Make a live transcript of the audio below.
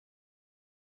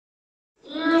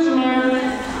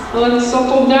Let's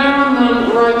settle down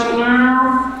then right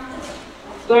now.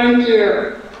 Thank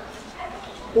you.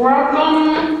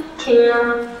 Welcome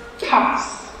to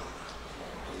PUFFS.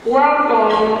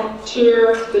 Welcome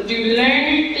to the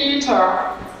Dulaney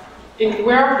Theatre. And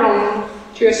welcome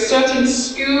to a certain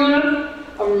school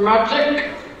of magic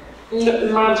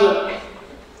and magic.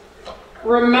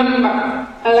 Remember,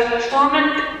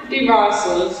 electronic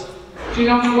devices do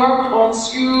not work on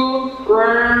school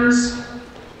grounds,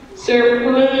 so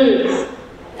please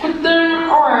put them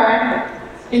away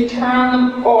and turn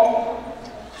them off.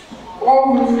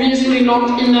 Obviously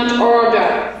not in that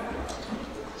order.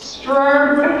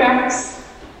 Strobe effects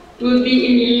will be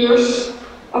in use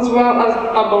as well as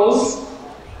bubbles,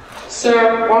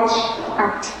 so watch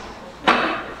out.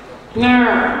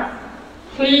 Now,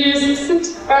 please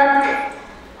sit back,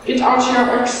 get out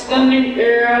your extending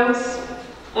ears,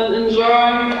 and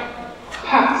enjoy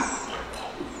PUFFS.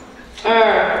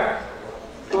 Oh,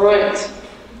 great.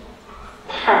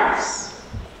 PUFFS.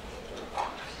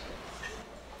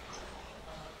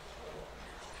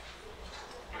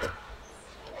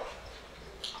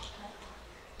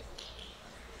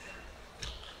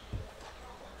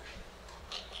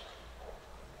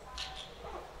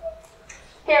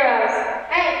 Heroes,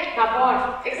 nay, not born,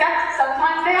 except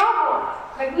sometimes they are born,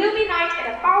 on a gloomy night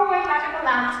in a faraway magical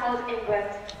land called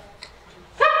England.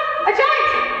 So, a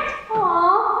giant!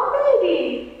 Aww, a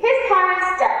baby! His parents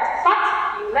dead, but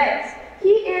he lives.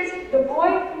 He is the boy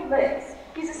who lives.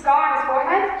 He's a scar on his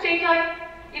forehead, shaped like,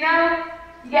 you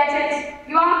get it.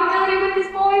 You are familiar with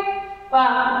this boy?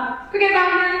 Well, forget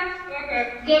about him. Okay,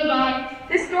 goodbye.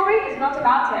 This story is not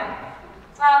about him.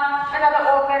 Another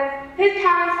orphan, his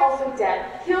parents also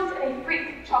dead, killed in a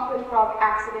freak chocolate frog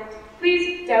accident.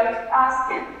 Please don't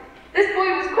ask him. This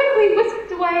boy was quickly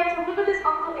whisked away to live with his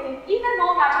uncle in an even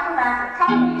more magical land of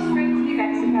California Springs, New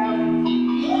Mexico.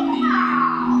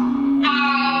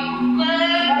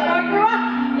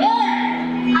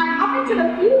 And up until a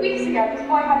few weeks ago, this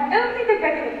boy had only the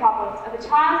regular problems of a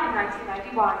child in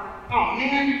 1991. Oh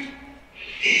man.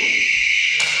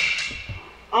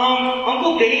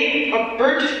 Uncle Dave, a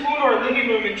bird just flew into our living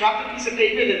room and dropped a piece of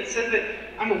paper that says that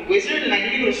I'm a wizard and I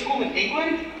need to go to school in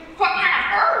England. What kind of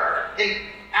bird? An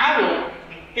owl, I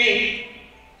think.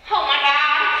 Oh my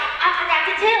god, I forgot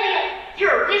to tell you.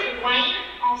 You're a wizard, Wayne.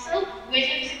 Also,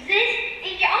 wizards exist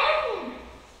in your own.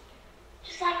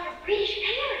 Just like your British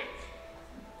parents.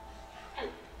 Oh,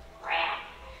 crap.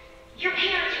 Your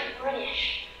parents are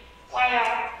British. Well,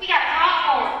 we got a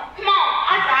problem. Come on,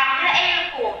 I'll drive you to the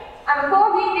airport. And before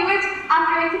he knew it,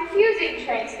 after a confusing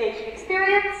train station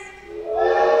experience,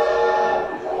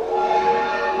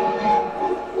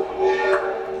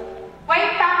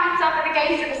 Wayne found himself at the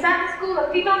gates of a certain school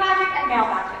of female magic and male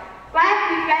magic, where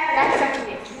he spent the next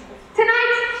 7 years.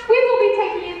 Tonight, we will be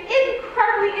taking an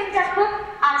incredibly in-depth look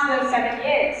at those 7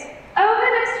 years. Over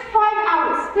the next 5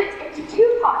 hours, split into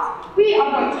 2 parts, we are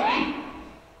going to...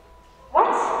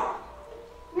 What?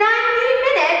 90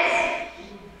 minutes?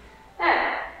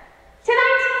 Oh.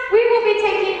 Tonight, we will be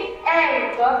taking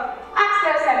a look at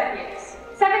those 7 years.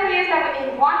 7 years that were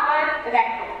in one word,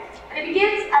 eventful. And it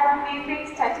begins as these things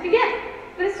tend to begin,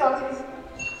 with the stories.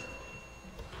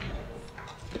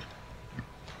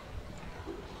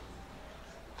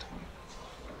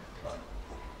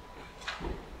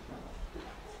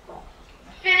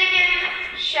 Finnegan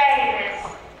Seamus.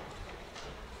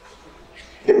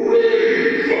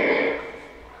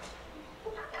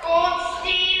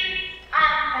 Goldstein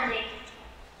Anthony.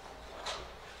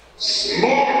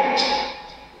 Smart!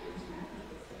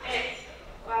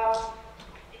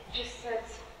 It just says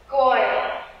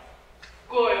Goyle.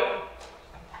 Goyle.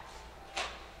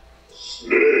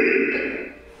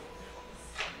 Snake!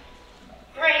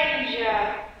 Granger.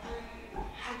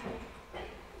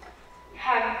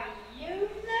 Have you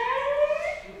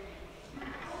met?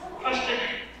 Question.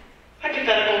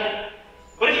 Hypothetical.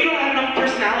 What if you don't have enough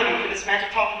personality for this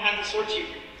magic talking hat to sort you?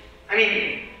 I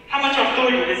mean, how much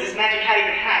authority does this magic hat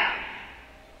even have?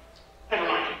 Never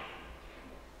mind.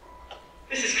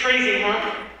 This is crazy,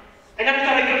 huh? I never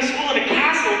thought I'd go to school in a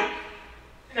castle.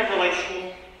 I never liked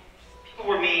school. People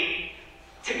were mean.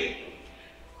 To me.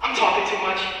 I'm talking too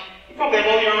much. You probably have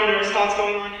all your own nervous thoughts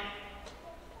going on.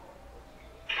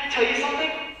 Can I tell you something?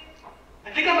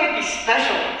 I think I might be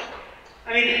special.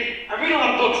 I mean, I read a lot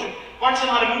of books and watch a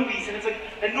lot of movies, and it's like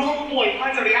a normal boy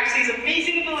finds out he actually has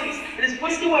amazing abilities and is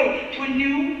whisked away to a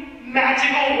new,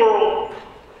 magical world.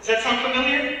 Does that sound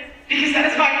familiar? Because that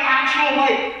is my actual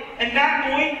life. And that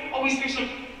boy, always through some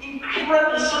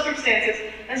incredible circumstances,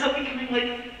 ends up becoming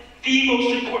like the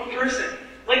most important person.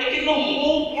 Like in the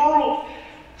whole world.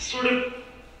 Sort of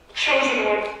chosen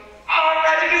one. Oh,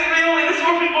 magic is real, and this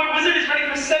orphan boy ready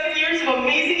for 7 years of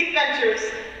amazing adventures.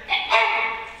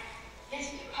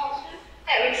 Mr. Potter?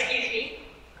 Oh, excuse me.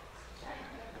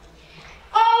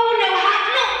 Oh, no, not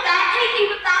that. Anything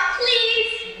but that,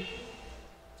 please.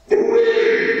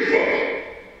 Brave!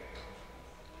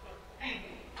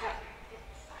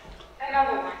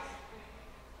 Another one.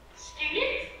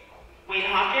 Students? Wayne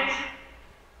Hopkins?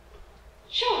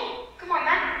 Sure, come on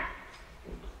then.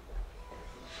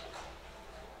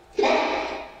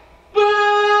 Boo!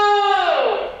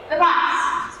 The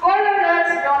PUFFS. Spoiler alert,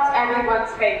 not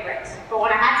everyone's favorite. But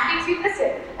when I had to be too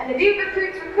specific, and the new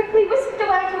recruits were quickly whisked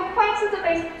away to a quaint little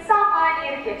basement somewhere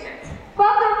near the kitchens.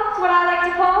 Welcome to what I like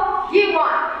to call Year 1.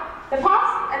 The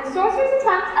PUFFS and the sorcerer's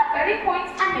attempt at earning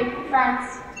points and making friends.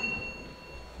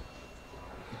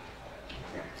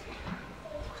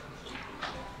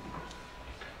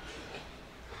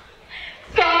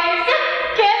 Guys,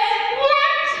 guess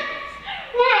what?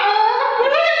 We're all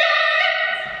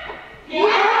wizards!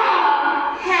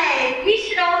 Yeah! Hey, we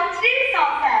should all introduce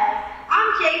ourselves. I'm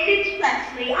Jacob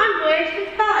Fletchley. I'm worried for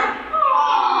fun.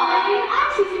 Hi, I'm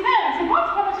Susie Burns, and once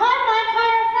upon a time my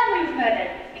entire family was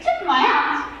murdered, except for my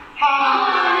aunt.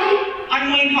 Hi!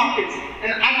 I'm Wayne Hopkins,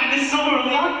 and I've been to Silver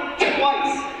Leon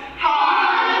twice.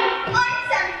 Hi! I'm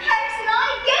Sam Coates, and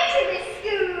I go to this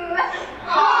school.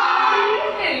 Hi!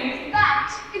 Who's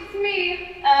that? It's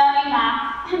me,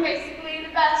 Matt. I'm basically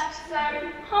the best, so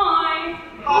hi.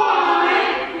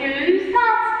 Hi! Who's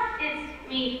that? It's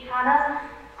me, Hannah.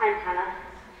 I'm Hannah.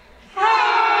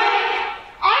 Hi!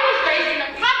 I was raised in a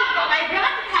cabin by my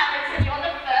grandparents, and you're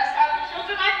the first of the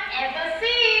children I've ever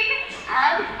seen.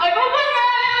 And I'm a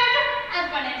wizard! And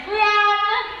my name's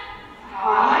Leanne.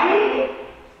 Hi!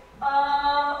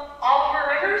 Oliver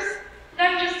Rivers? And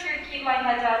I'm just here to keep my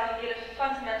head down and get a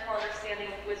fundamental understanding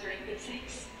of wizarding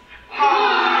basics.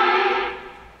 Hi!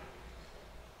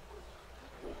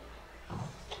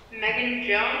 Megan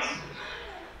Jones?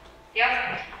 Yep.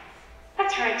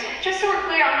 That's right. Just so we're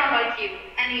clear, I'm not like you,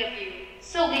 any of you.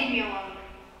 So leave me alone.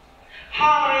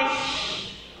 Hi!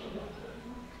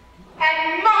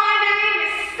 And my name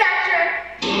is Cedric.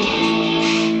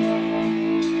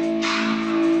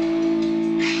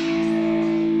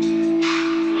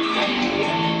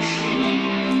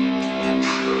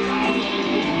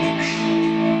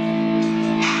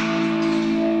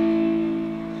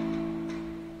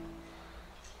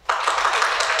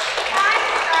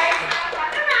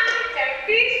 Don't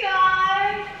be shy.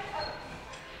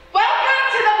 Welcome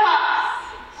to the PUFFS.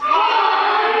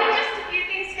 Hi. Just a few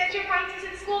things to get you acquainted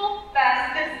in school. First,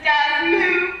 the stairs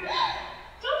move.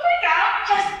 Don't freak out,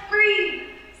 just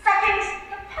breathe. Second,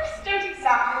 the PUFFS don't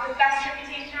exactly have the best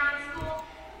reputation around school.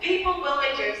 People will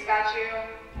make jokes about you.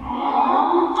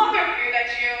 Or throw food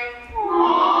at you.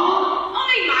 Or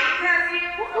they might curse you.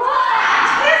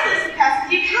 Here's a list of curses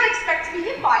you can expect to be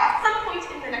hit by at some point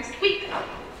in the next week.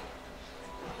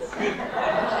 But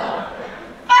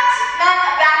none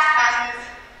of that matters.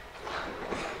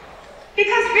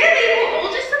 Because really, we're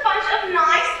all just a bunch of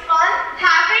nice, fun,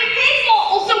 happy people.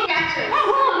 Also matches.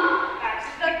 Back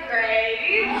to the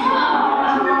grave.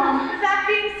 That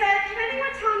being said, can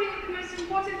anyone tell me what the most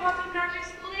important part of magic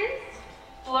school is?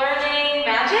 Learning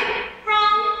magic?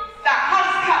 Wrong. The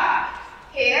PUFFS Cup.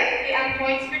 Here, we earn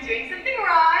points for doing something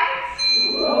right.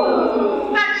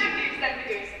 And you lose them for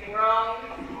doing something wrong.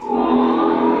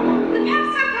 The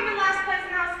PUFFS have come in last place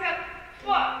in House Cup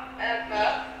forever.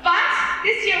 But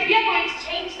this year we are going to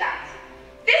change that.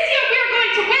 This year we are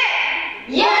going to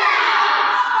win! Yeah!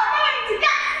 We're going to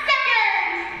get second!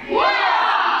 Yeah!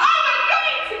 We're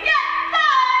going to get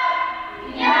third!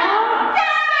 Yeah!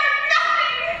 Third or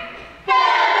nothing!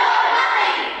 Third or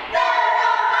nothing! Third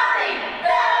or nothing!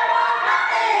 Third or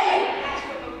nothing! That's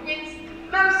whoever wins the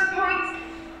most points,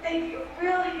 they be a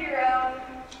real hero.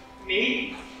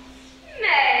 Me?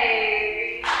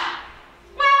 Maybe.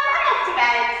 Well, I'm off to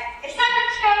bed. If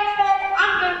Cedric's going to bed,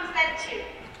 I'm going to bed too.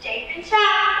 Jake and Chad.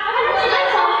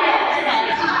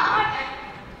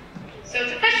 So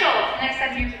it's official. The next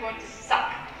 7 years are going to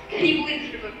suck. Can you believe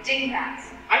the group of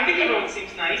dingbats? I think everyone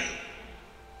seems nice.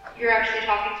 You're actually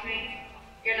talking to me?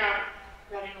 You're not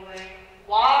running away.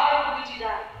 Why would we do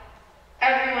that?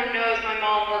 Everyone knows my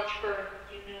mom worked for,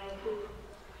 you know who.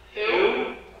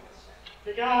 Who?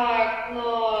 The Dark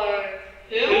Lord.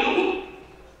 Who?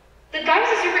 The guy was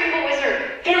a super evil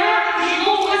wizard. There are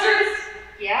evil wizards?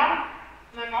 Yeah.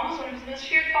 My mom was one of his most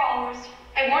feared followers.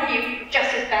 I warn you, you're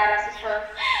just as badass as her.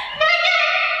 Megan!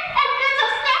 And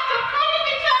Princess Snap are fighting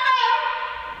each other!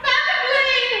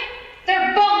 Rapidly!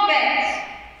 They're bunk beds.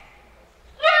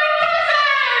 We're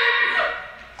wizards!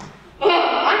 Ugh,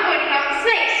 I'm going to have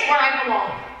snakes where I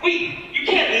belong. Wait, you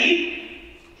can't leave?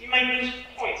 You might lose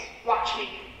points. Watch me.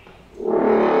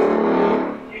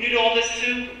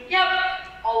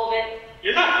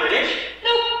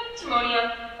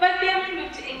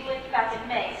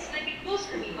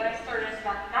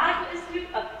 Institute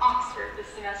of Oxford this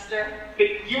semester.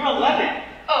 But you're 11.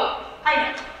 Oh, I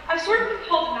know. I've sort of been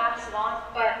called a math savant,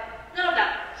 but none of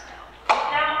that matters now.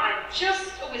 Now I'm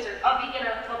just a wizard, a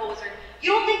beginner level wizard.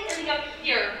 You don't think ending up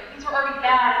here means we're already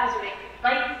bad at wizarding,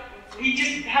 right? We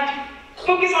just have to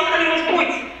focus on earning those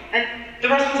points, and the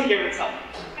rest will take care of itself.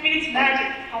 I mean, it's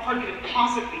magic. How hard could it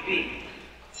possibly be?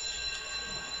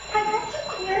 I want to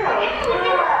clear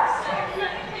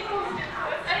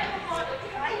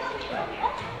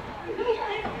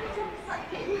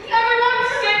Everyone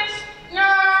sit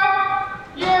now.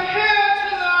 You're here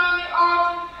to learn the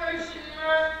art of potion.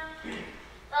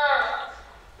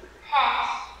 Pass.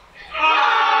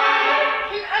 Hi!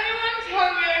 Can anyone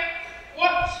tell me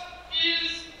what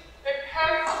is a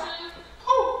potion?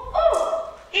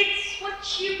 Oh, it's what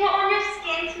you put on your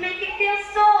skin to make it feel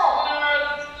soft. No,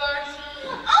 that's lotion.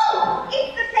 Oh,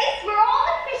 it's the place where all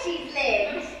the fishies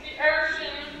live. It's the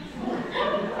ocean.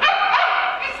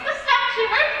 It's the statue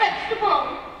root vegetable.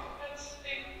 It's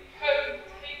a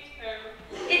potato.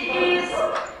 It is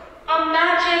a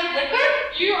magic liquid?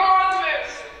 You are the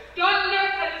most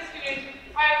thunder-headed student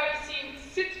I have ever seen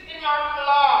sit in your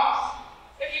class.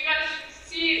 If you manage to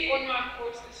succeed on my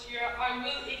course this year, I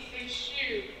will issue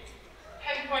you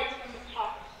 10 points from the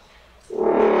top.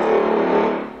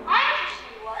 I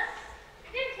actually was.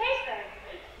 It didn't taste very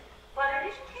good, but it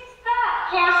didn't taste bad.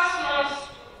 Cosmos.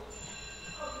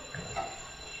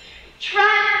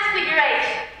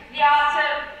 Transfiguration. The art of...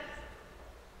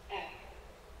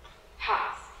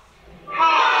 pass.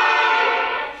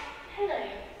 Hi! Hello.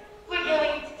 We're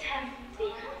going to turn some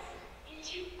things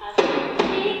into other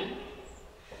things.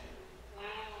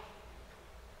 Wow.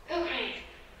 Go crazy.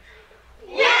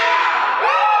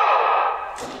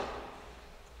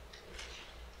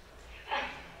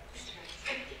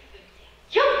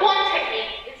 Your one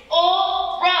technique is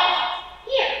all wrong.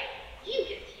 Here, you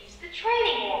get to use the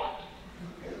training wand.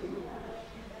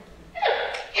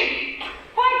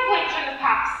 5 points from the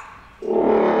pass.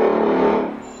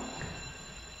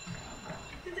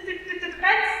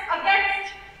 Defense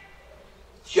against...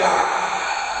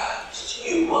 Yes,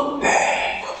 you will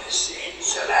pay for this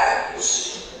insolence.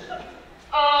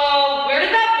 Where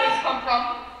did that voice come from?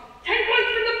 10 points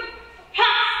from the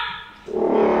pass.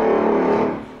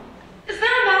 Is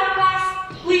there a math class?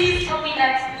 Please tell me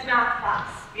next is math class.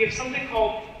 We have something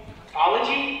called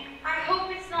biology. I hope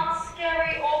it's not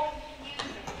scary or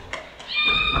confusing.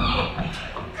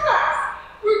 Class,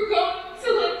 we're going to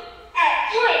look at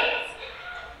plates.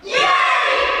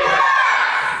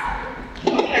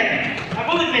 Okay, I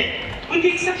will admit, with the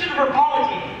exception of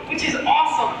herbology, which is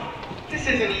awesome, this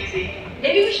isn't easy.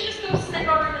 Maybe we should just go sit in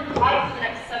our room and hide for the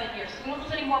next 7 years so we don't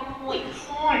lose any more points.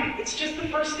 Fine, it's just the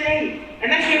first day.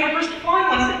 And then we have our first flying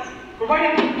lessons. We're right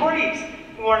after the parties.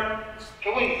 We're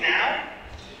going now?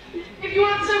 If you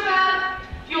want it so bad,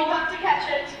 you'll have to catch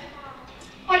it.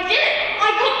 I did it!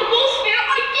 I caught the bull spear! I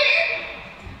did it!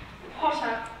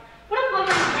 Potter, what a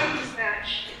lovely room to snatch.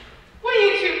 What are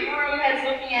you two broomheads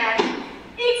looking at?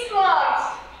 Eat slugs!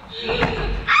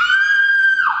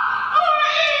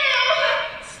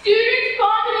 Students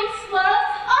vomiting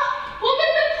slugs? What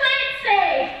would the plate say?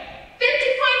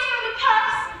 50 points from the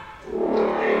pups.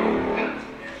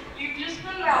 You've just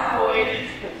been malvoid.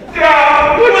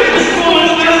 God, what if the school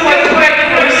is just like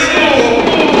regular school?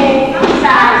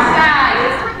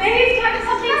 Sad. Maybe it's time for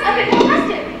something a bit more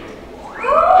festive.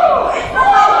 Ooh, it's the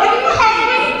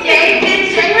Halloween David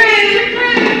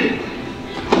Rude.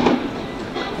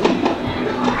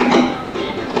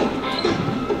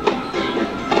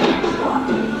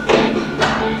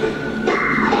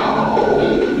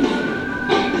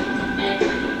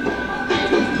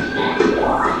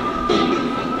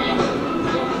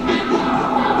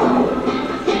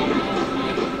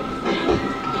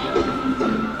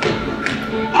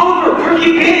 Oliver, where have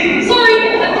you been? Sorry,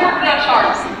 the door without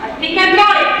sharps. I think I've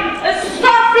got it.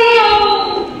 Estasio!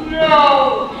 No.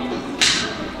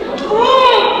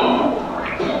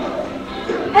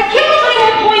 I can't lose any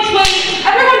more points, Wayne.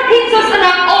 Everyone beats us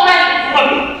enough already.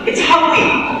 Look, it's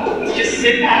Halloween. Let's just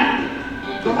sit back,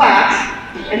 relax,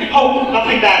 and hope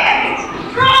nothing bad happens.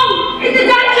 No! It's a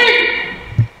dungeon!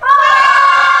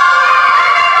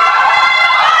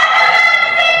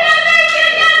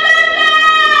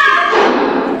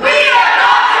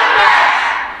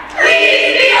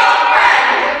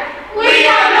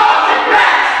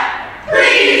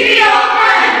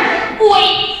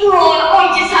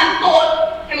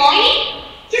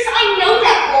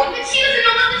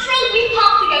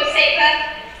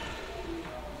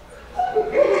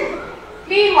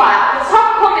 Meanwhile, the top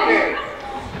common room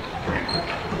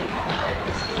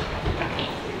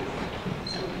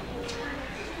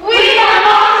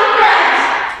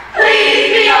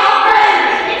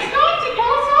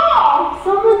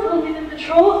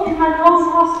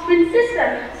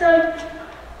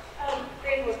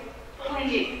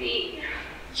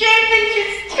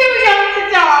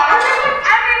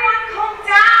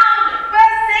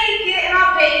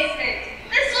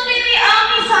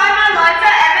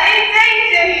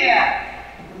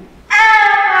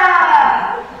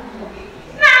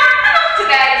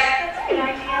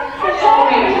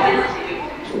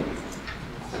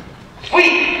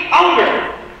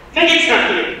Oliver! Megan's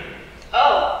not here.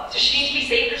 Oh, does she need to be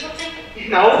saved or something?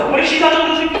 No, what if she's out there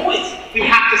losing points? We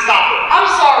have to stop her. I'm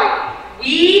sorry.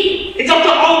 It's up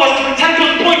to all of us to protect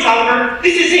those points, Oliver.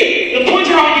 This is it. The points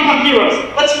are how we become heroes.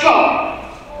 Let's go.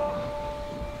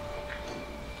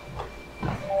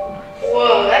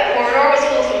 Whoa, that corridor was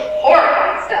full of some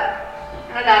horrifying stuff.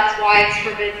 Now that's why it's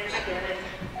forbidden. I get it.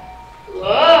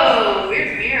 Whoa,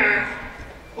 weird mirror.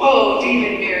 Whoa,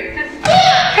 demon mirror.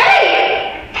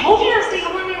 Hey! Told you not to stay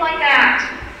on me like that.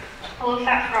 Hello,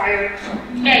 fat friar.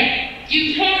 Hey,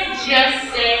 you can't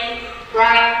just say,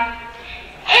 right?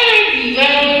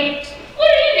 Anyway, what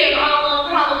are you doing all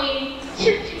on Halloween?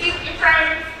 Should you meet your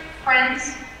friends?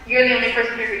 Friends, you're the only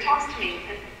person here who talks to me.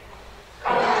 And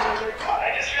oh my god,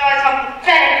 I just realized how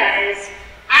pathetic that is.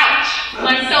 Ouch,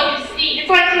 my self-esteem. It's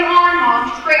like, come on, Mom,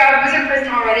 just break out of wizard prison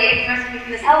already and rescue me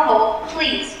from this hellhole,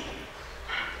 please.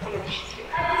 I don't know what she's doing.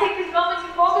 I'd like to take this moment to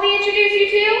formally introduce you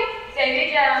to Xavier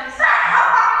Jones.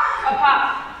 A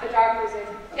pup, a dark wizard.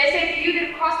 They say that you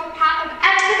have crossed the path of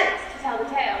evidence to tell the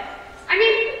tale. I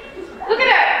mean, look at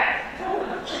her.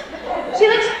 She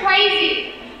looks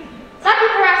crazy. Lucky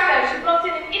for us, though, she's locked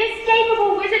in an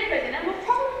inescapable wizard prison and will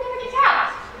probably never get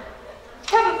out.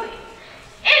 Probably.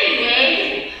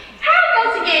 Anyway, how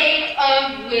about a game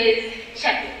of whiz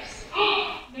checkers?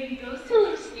 Maybe those two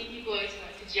little sneaky boys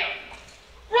want to jump.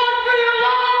 Run for your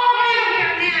life!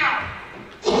 Here now.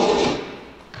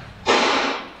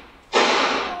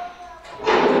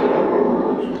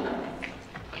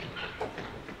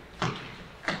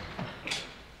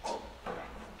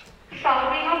 Follow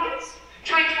me, Hopkins?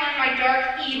 Trying to learn my dark,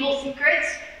 evil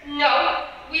secrets? No,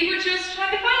 we were just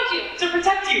trying to find you. To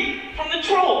protect you from the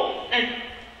troll. And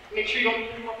make sure you don't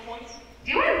lose more points.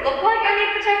 Do I look like I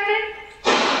need protected?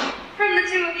 From the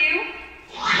two of you?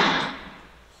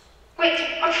 Wait,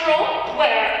 a troll?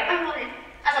 Where? I want it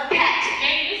as a pet.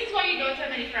 Maybe this is why you don't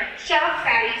have any friends. Shut up,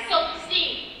 fatty.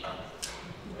 Self-esteem.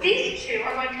 These two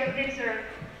are going to get what they deserve.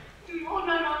 What would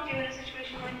my mom do in a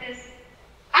situation like this?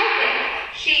 I think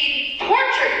she'd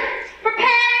torture you. Prepare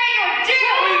your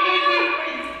doom!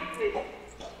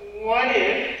 Wait. What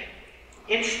if,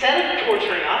 instead of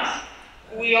torturing us,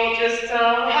 we all just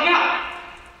hung out?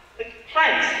 Like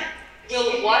friends.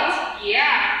 Will what?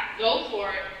 Yeah, go for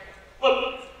it.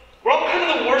 Look, we're all kind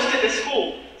of the worst at this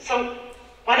school, so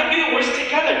why don't we be the worst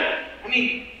together? I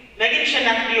mean, Megan shouldn't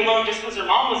have to be alone just because her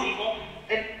mom was evil,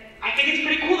 and I think it's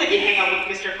pretty cool that you hang out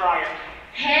with Mr. Fryer.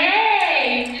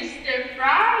 Hey, Mr.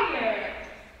 Fryer.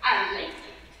 I like it.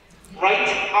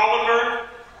 Right, Oliver?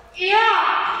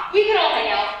 Yeah, we could all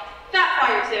hang out. That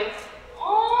fire too.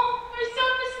 Oh, my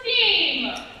self-esteem.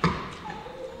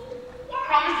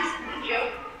 Promise this isn't a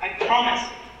joke. I promise.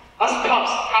 Us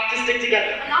pups have to stick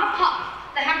together. I'm not a pup.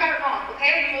 The heck got it wrong,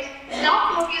 okay? I'm the most not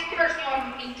puppiest person you want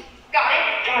to meet. Got it?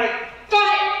 Got it. Got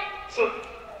it! So,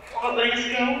 how about letting us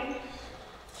go?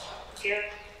 Yeah.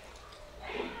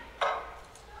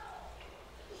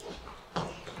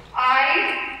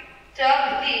 I dub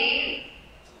the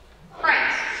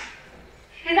friends.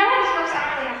 Is that how this works? I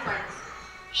don't really have friends.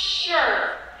 Sure.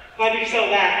 Glad you said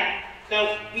that.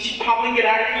 Now, we should probably get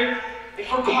out of here.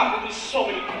 If we're caught, we'll lose so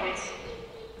many points.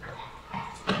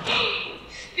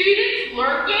 Students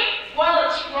lurking while a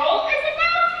troll is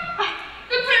about?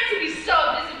 The parents would be so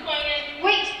disappointed.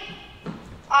 Wait.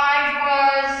 I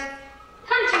was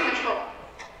hunting the troll.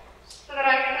 So that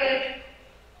I could,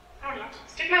 I don't know,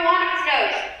 stick my wand up his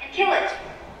nose and kill it.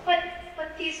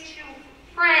 But these two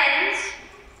friends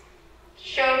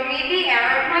showed me the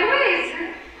error of my ways.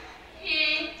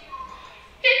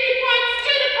 50 points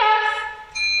to the puffs.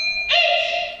 Each.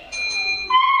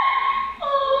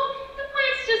 Oh, the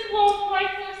plants just lost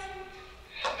lifeless.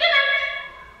 Good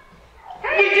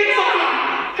night. We did something!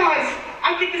 Guys,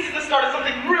 I think this is the start of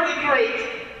something really great.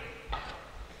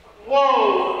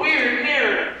 Whoa, weird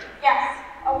mirror. Yes,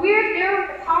 a weird mirror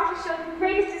with the power to show the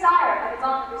greatest desire of its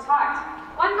owner's heart.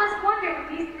 One must wonder what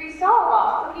these three saw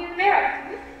while looking in the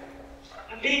mirror.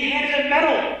 I'm being handed a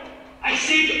medal. I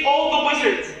saved all the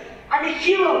wizards. I'm a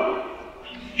hero.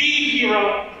 I'm the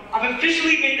hero. I've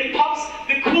officially made the pups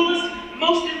the coolest,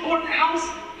 most important house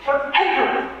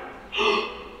forever.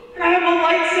 And I have a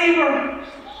lightsaber.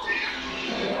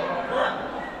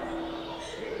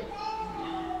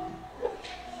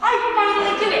 I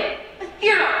finally did it! A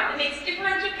theorem that makes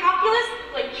differential calculus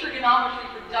like trigonometry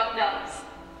for dumb-dumbs.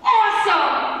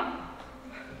 Awesome!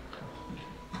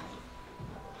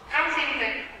 I don't see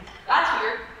anything. That's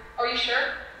weird. Are you sure?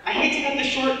 I hate to cut this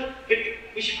short, but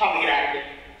we should probably get out of here.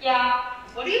 Yeah.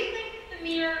 What do you think the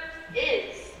mirror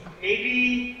is?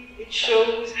 Maybe it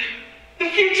shows the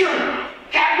future.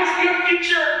 That must be our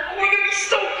future. We're gonna be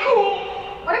so cool.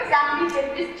 What exactly did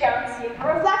Miss Jones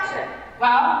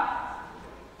Well?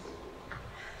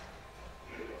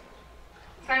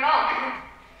 It's my mom.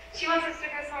 She wants us to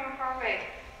go somewhere far away.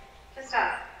 Just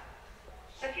us.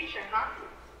 The future, huh?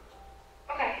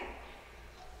 Okay.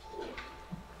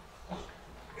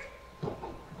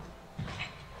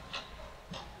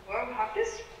 Well, how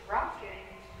this rocking?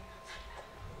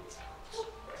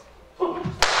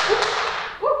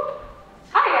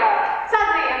 Hiya!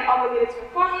 Sadly, I'm obligated to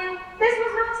inform you, this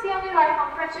was not the only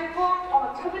lifelong friendship formed on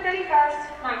October 31st,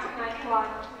 1991.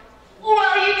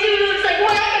 Well, you two looks like we're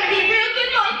gonna be real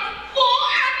good like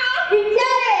forever. We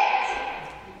did it!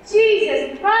 Jesus,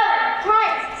 brother,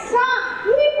 Christ, some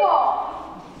people!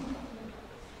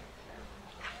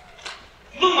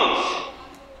 Lumos!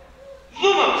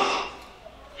 Lumos!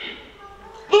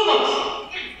 Lumos!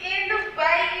 It's in the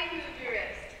way you move your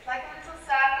wrist, like a little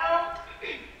circle.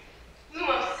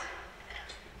 Lumos.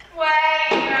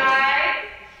 Wait, right?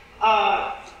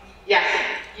 Yes.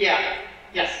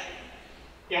 Yes.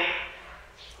 Yeah.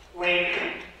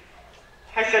 Wayne.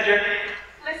 Hi, Cedric.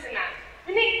 Listen, man. I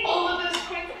think all of those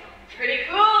points are pretty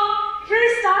cool. You've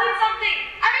really started something.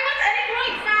 Everyone's earning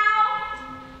points now.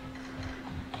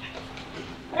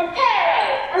 Reparo,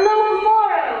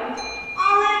 Allocamoro.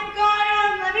 Olive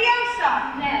Garden Leviosa.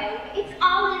 No, it's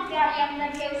Olive Garden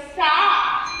Leviosa.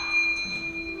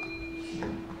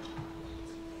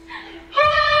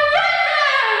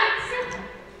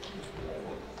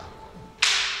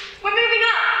 We're moving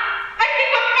up. I think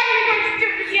we're finally going to do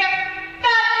it here.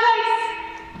 That place.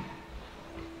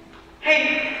 Hey,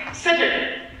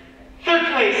 Cedric. Third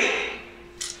place.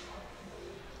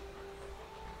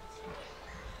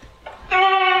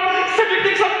 Cedric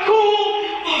thinks I'm cool.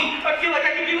 I feel like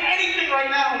I can do anything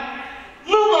right now.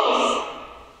 Lumos.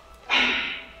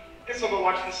 Guess I'll go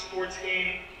watch the sports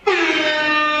game.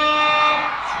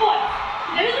 Sport.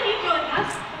 Never let you go in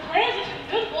us. The players return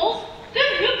good balls,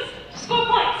 good hoops to score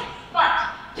points. But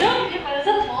don't get hit by those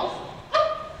other balls. Oh,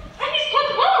 and he's caught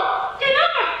the ball. Game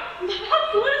over. How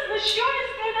cool is the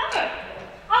shortest game ever?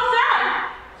 How's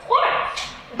that? Sports.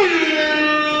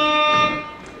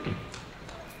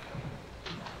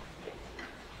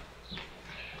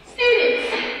 Students,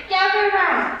 gather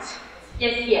around.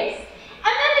 Yes.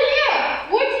 Another year.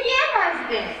 What year has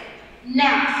been?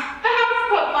 Now, the house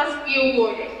cup must be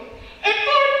awarded. In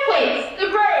third place, the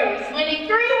Braves, winning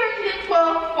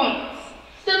 312 points.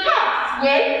 The Bucks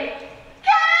with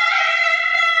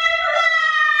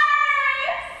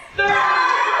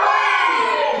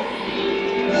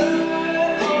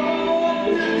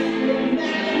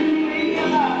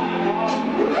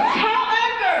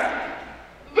However,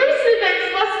 this event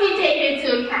must be taken into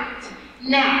account.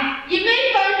 Now, you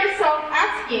may find yourself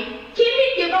asking, can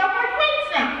we give out more points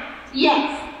now?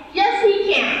 Yes,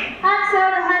 he can. And so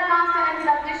the headmaster ended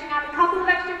up dishing out a couple of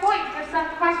extra points for some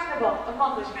questionable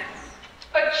accomplishments.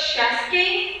 A chess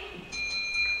game?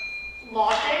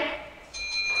 Logic?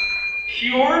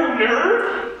 Pure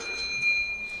nerd?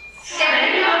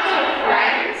 Standing up to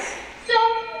friends? So,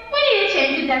 we need to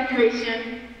change the decoration.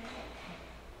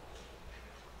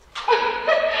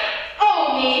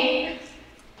 Oh, me.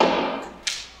 Hey,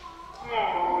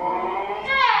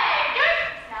 don't be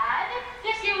sad.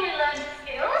 This year we learned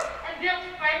skills and built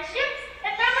friendships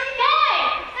and nobody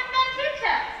died except that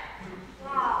teacher.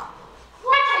 Wow.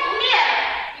 What a year!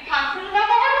 We can't put it over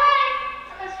our life.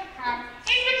 Unless we can. In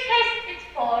which case, it's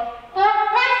bored. But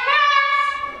press pass!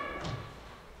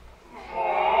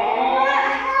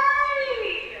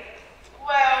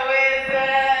 Well,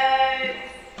 wizards.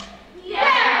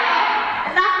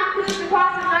 And that concludes the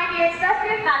class of 98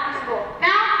 Session Math School.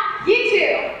 Now, you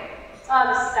two.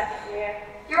 The second year.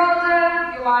 You're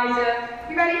older, you're wiser.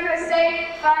 You ready for a safe,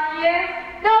 fun year?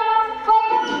 No,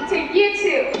 welcome to you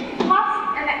two.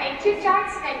 PUFFS and the ancient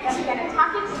giant snake that began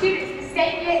attacking students the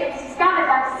same year it was discovered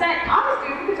by the Senate of the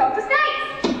student who took the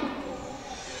snakes.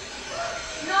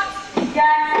 Not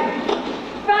yet.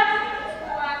 But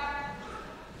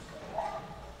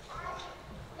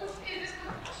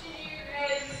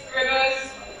Rivers.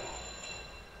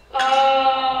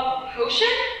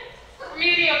 Potion?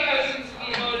 Remedial potions to be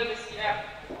voted this year.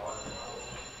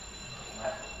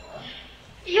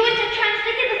 You want to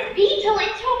transfigure this beetle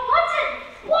into a button.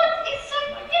 What is so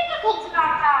difficult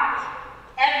about that?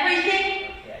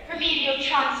 Everything? Remedial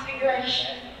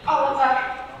transfiguration. Oliver.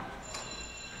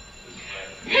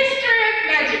 History of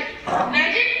magic.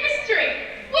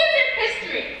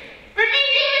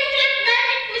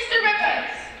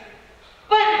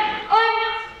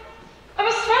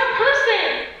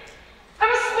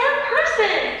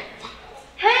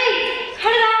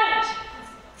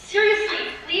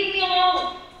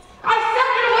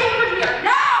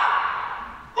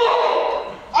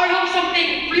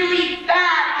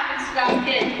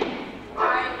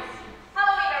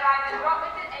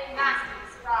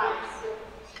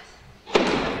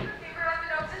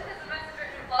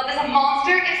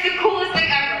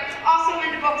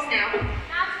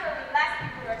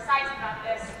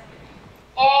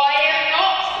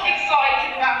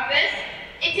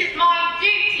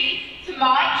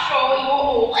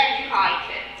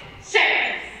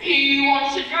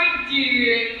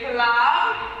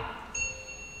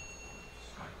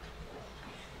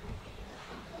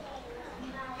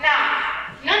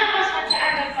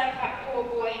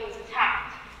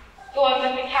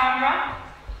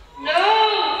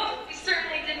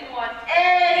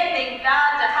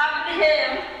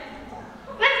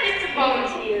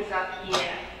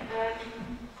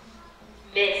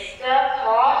 Mr.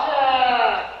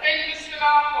 Potter. Hey, Mr.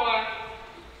 Malfoy.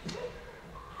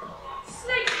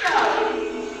 Snake show.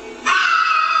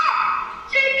 Ah!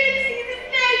 Jacob, see the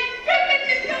snake! Jacob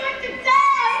is going to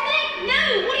die! Snake, no!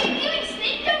 What are you doing,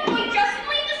 Snake? Don't go, Justin,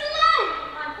 leave us alone!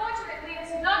 Unfortunately, this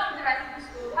is not what the rest of the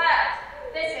school has.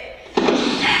 Listen.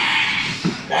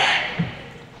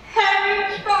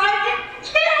 Harry tried to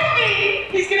kill me!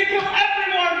 He's gonna kill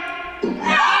everyone!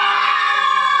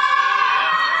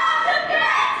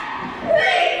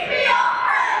 Please be our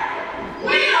friend!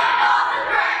 We are not a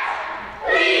threat!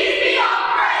 Please be our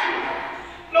friend!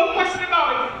 No question about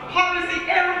it. Potter is the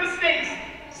heir of the snakes.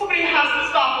 Somebody has to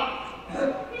stop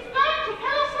him. He's going to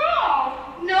kill us all!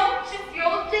 No, just the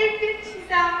old David,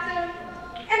 she's after.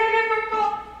 And I never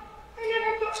got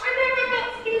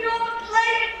seen on the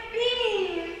plane with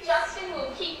beans! Justin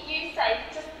will keep you safe.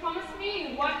 Just promise me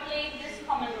you won't leave this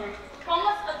common room.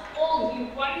 Promise us all you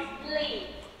won't leave.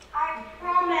 I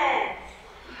promise.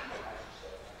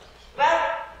 Well,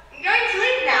 I'm going to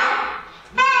leave now.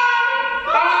 Bye!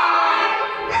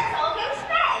 Bye! Let's all go to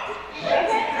bed.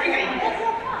 That's great.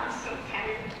 I'm so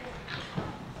tired.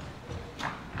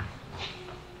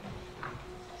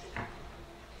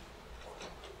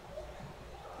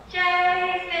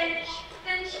 Jay,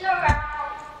 Finch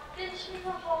around. Finch in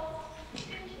the hole. Finch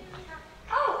in the town.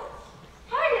 Oh,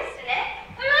 hi, Mr. Nick.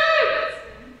 Hello,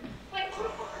 Winston. Wait,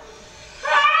 what?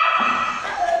 Ah!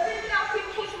 I've been out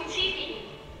people watching TV.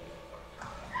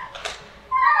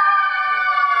 Ah!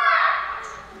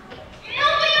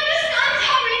 Nobody understands,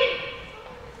 Harry.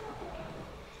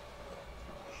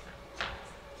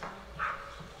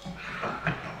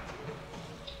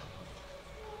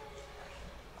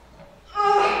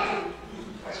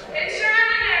 It's your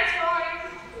internet time.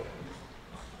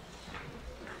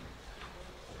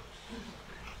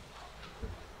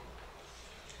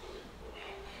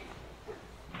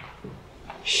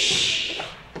 Shh!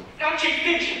 Now, Jake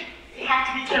Finch, you have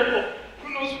to be careful. Who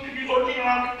knows what could be lurking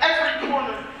around every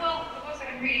corner? Well, the books I've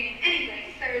been reading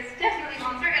anything, there is definitely a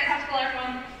monster, and I have to tell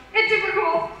everyone. It's super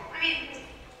cool. I mean,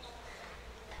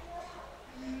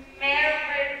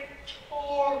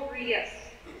 Meritorious.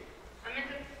 I'm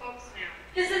into books now.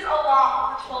 This is a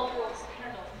lot for 12 books to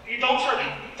handle. The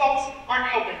adults aren't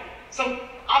helping. So,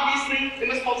 obviously, it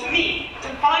must fall to me to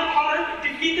find Potter,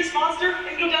 defeat this monster,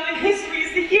 and go down in history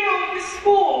as the hero of this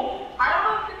school. I don't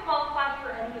know if you're qualified for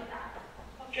any of that.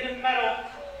 I'll get a medal.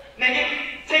 Megan,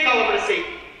 take Oliver to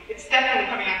safety. It's definitely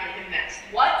coming after him next.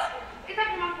 What? Except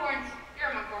for Monkhorns. You're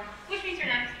a Monkhorn. Which means you're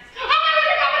next. Oh my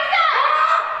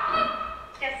God,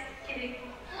 Just kidding.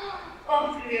 Oh,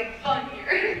 it's gonna be a fun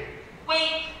year.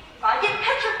 Wait, if I get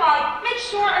petrified, make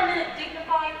sure I'm in a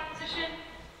dignified position.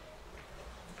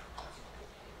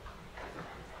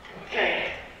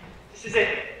 Okay, this is it.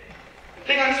 The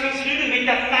thing I'm supposed to do to make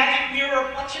that magic mirror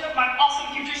reflection of my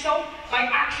awesome future self, my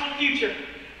actual future.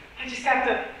 I just have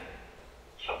to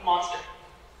kill a monster.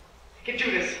 I can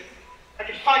do this. I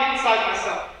can find it inside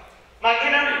myself. My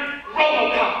inner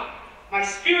Robocop. My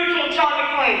spiritual John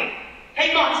McClane.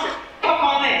 Hey monster, come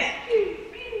on this.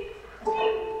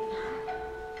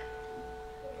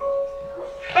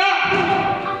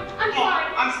 Ah!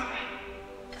 I'm sorry.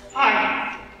 Hi,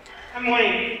 I'm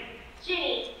Wayne.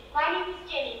 Ginny. My name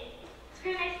is Ginny. It's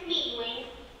very nice to meet you, Wayne.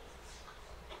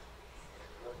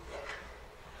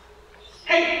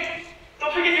 Hey,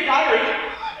 don't forget your diary.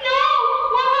 No!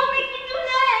 What will make you do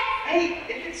that? Hey,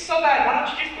 if it's so bad, why don't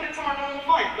you just put it somewhere no one will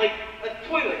find? Like a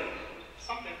toilet.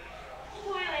 Something.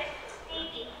 Toilet.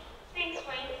 Maybe. Thanks,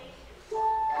 Wayne.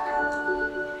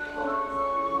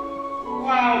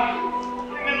 Wow,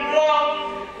 I'm in love.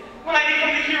 When I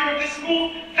become the hero of this school,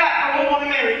 that girl will want to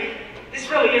marry me. This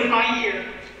really is my year.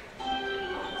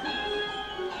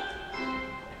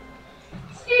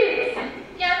 Students,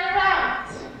 gather around.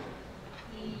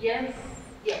 Yes,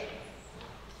 yes.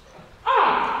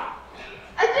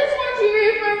 I just want to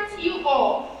reaffirm to you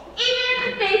all, even in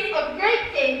the face of great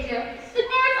danger, the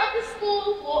doors of the school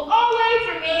will always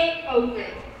remain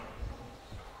open.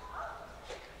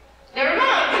 Never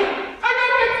mind, our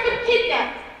daughter has been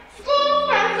kidnapped. School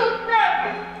canceled forever.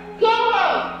 Go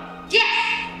home.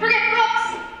 Yes! Forget books!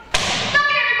 Stop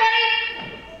it, everybody!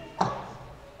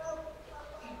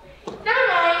 Never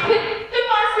mind, the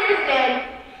monster is dead.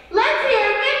 Let's hear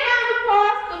a big round of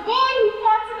applause for the boy who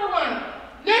fought to the limb,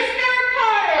 Mr.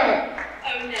 Potter.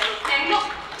 Oh no,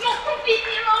 not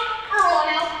completely alone. Oh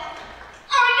no.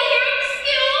 Are we here at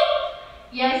school?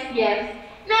 Yes, yes.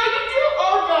 Now you two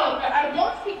all know that I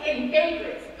don't pick any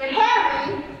favorites, but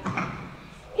Harry,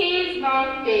 he's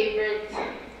my favorite.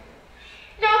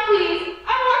 Now please,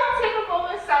 I want to take a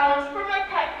moment of silence for my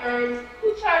pet bird who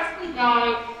tragically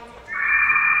died.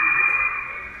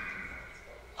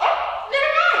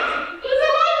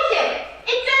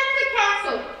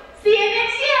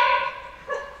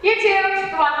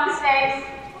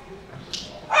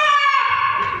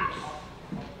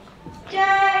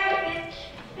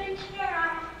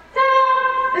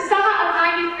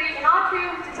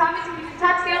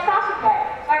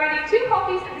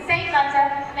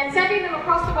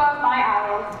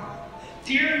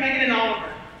 Dear Megan and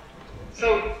Oliver,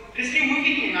 so this new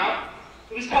movie came out.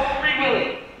 It was called Free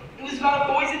Willy. It was about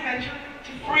a boy's adventure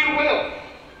to free will.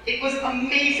 It was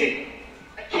amazing.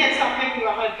 I can't stop thinking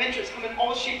about how adventures come in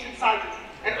all shapes and sizes,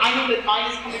 and I know that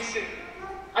mine is coming soon.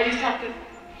 I just have to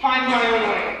find my own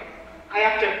way. I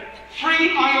have to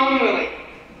free my own Willy.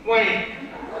 Wayne.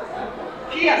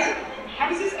 P.S. How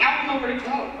does this album know where to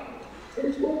go?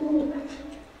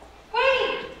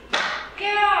 Wait!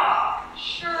 Yeah,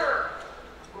 sure.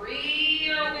 Free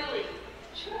your Willy.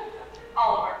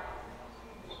 Oliver.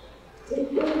 Oh,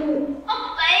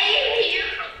 baby,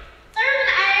 there's an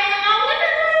egg in my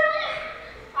living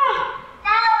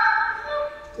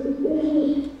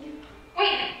room.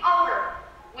 Wayne, Oliver.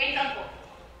 Wayne's uncle.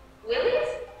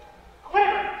 Willy's?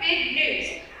 Whatever, big news.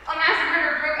 A massive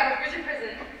murderer broke out of prison.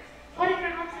 What if your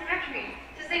mom's an directory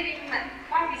to save me from that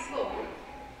crappy school?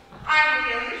 I'm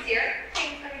feeling this year.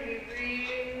 Things are going to be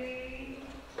really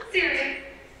serious.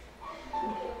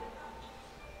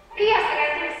 P.S. I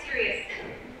gotta think serious.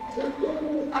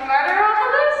 A murder on the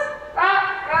loose? But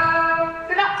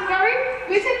not to worry.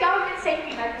 Recent government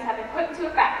safety measures have been put into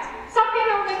effect. Something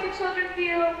that will make the children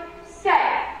feel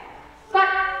safe. But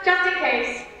just in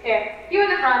case, here, you in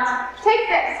the front, take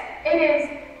this. It is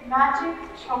magic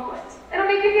chocolate. It'll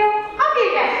make you feel happy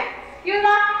again. Your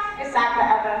luck is sad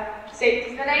forever.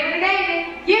 Safety's the name of the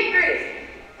game. Year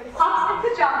 3. The puffs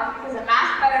in pajamas because a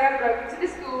masked murderer broke into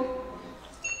the school.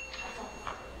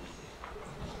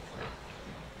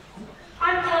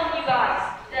 I'm telling you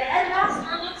guys, the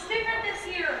headmaster looks different this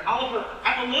year. Oliver,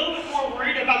 I'm a little bit more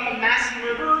worried about the mass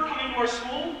murderer coming to our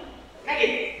school.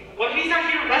 Megan, what if he's not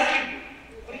here to rescue you?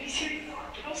 What if he's here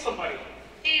to kill somebody?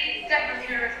 He's definitely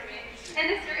here to rescue me. And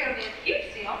this year it'll be a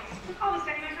huge deal. I'll be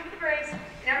spending my time with the Braves. And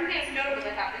everything that's notable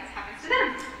that happens to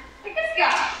them. Like this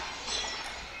guy.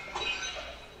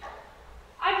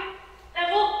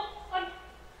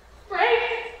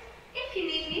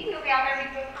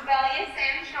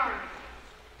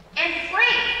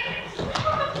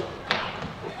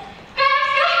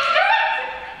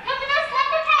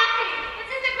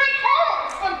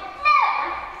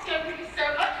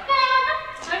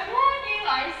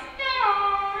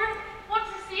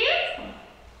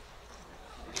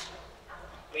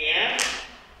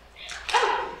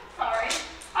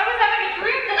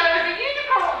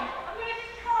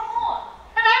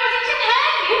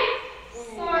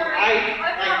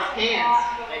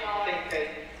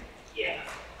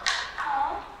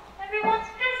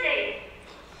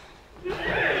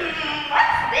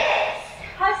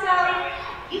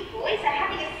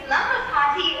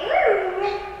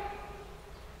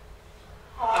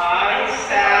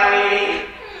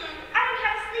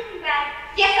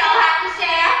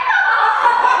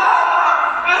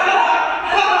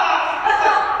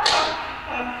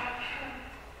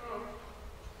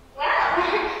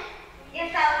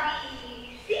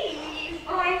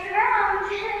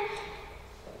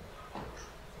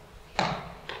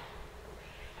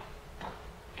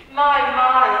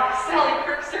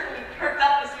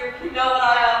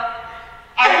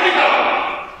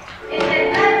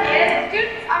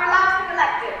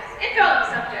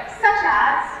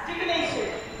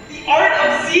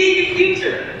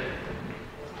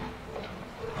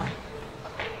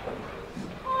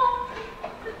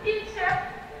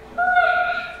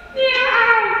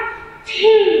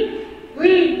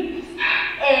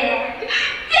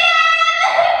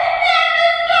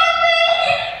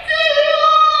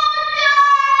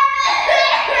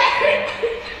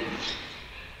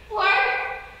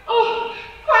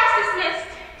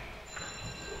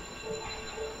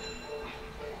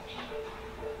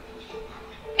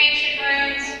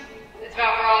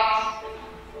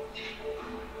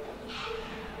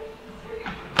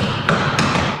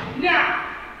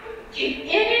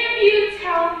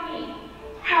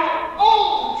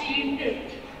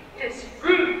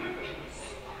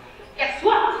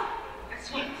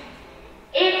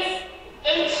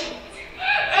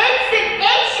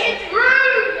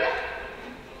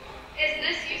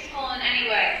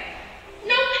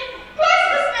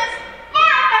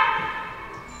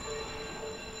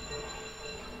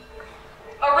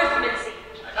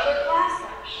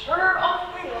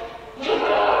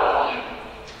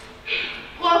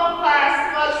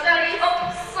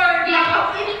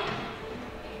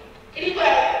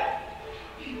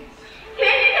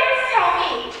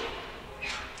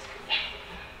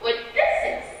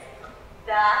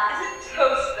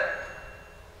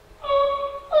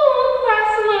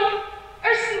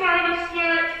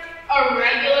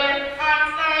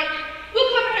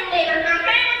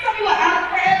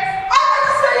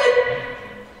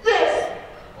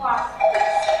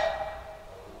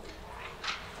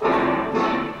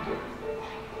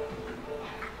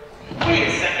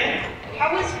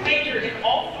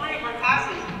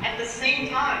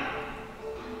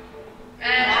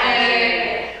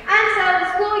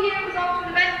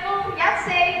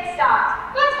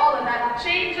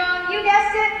 change on, you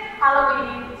guessed it,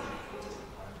 Halloween.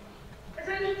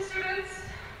 Attention students,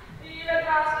 the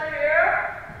headmaster here.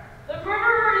 The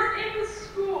murderer is in the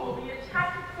school. The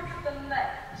attacker pushed them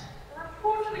left.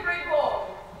 Report to the Great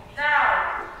Hall.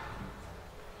 Now.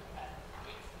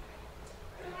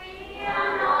 We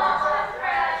are not a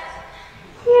threat.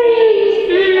 Please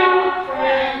be our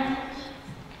friend.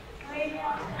 We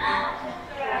are not a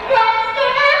threat.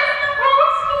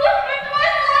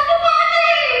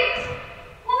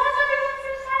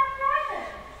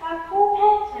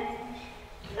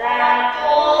 That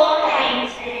poor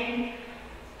painting.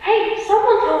 Hey,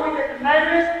 someone told me that the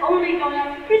murderers only going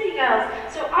after pretty girls,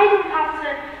 so I didn't have to,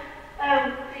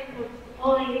 think of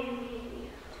bullying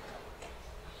me.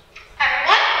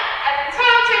 Everyone, I've been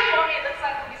told to inform you it looks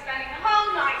like we'll be spending the whole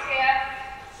night here.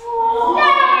 Oh.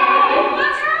 No,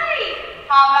 that's right.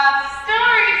 How about a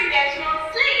story to get you all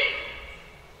sleep?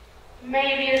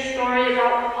 Maybe a story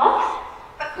about the puffs?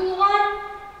 A cool one?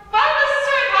 Well, this is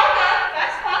story of Helga, the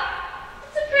best pup.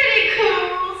 It's a pretty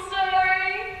cool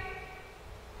story.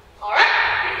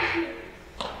 Alright.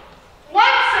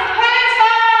 Once upon a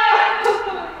time!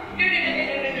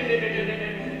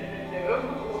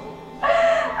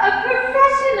 A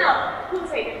professional will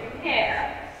take it from here.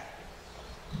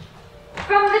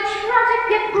 From the tragic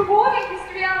yet rewarding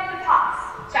history of the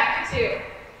past, Chapter 2.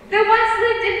 There once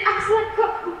lived an excellent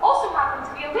cook who also happened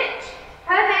to be a witch.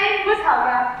 Her name was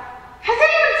Helga. Has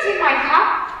anyone seen my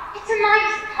cup? It's a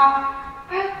nice cup.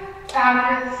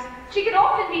 Fabulous. She could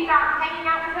often be found hanging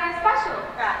out with her special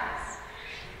friends.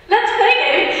 Let's play a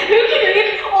game. Who can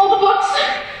read all the books?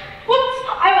 Whoops,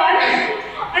 I won.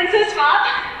 I'm so smart.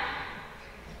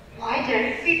 Why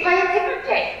don't we play a different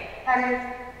game? That is,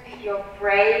 if you're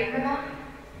brave enough.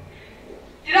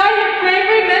 Did I hear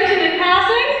bravery mentioned in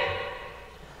passing?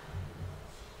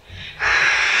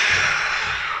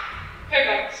 Here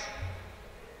goes.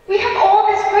 We have all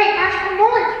this great magical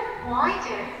knowledge. Why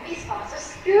don't we start a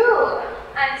school?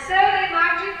 And so they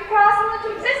magically crossed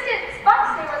into existence,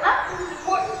 but they were left with an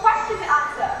important question to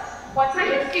answer. What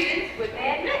type of students would they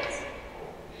admit?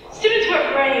 Students who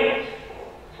are brave.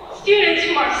 Students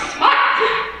who are smart.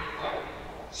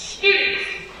 Students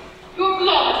who are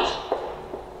blonde.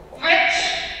 Rich.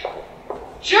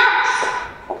 Jerks.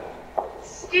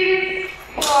 Students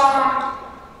who are,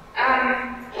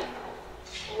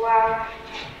 well...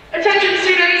 Attention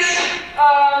students.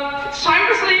 It's time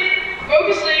for sleep. Go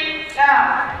to sleep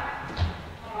now.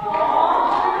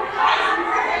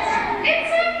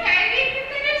 It's okay, we can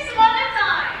finish some other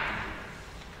time.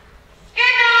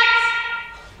 Good night!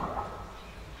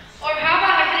 Or how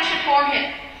about I finish beforehand?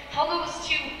 Helga was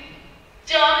too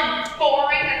dumb and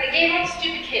boring, and they gave up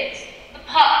stupid kids. The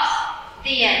pups.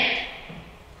 The end.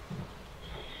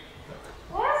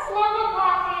 What's Mama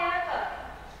Poppy ever?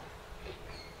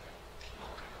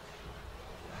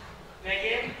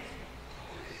 Megan?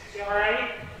 You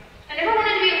alright? I never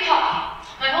wanted to be a pup.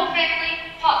 My whole family,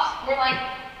 pups, were like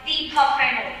the pup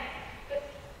family. But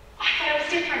I thought it was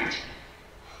different.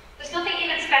 There's nothing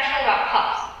even special about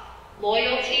pups.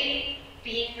 Loyalty,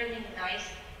 being really nice.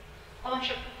 A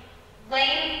bunch of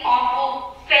lame,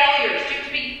 awful failures due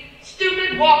to be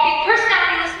stupid, walking,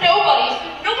 personality-less nobodies who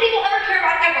nobody will ever care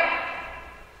about ever.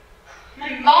 My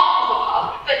mom was a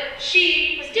pup, but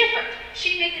she was different.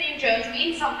 She made the name Jones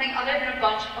mean something other than a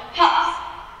bunch of pups.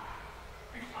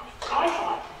 And I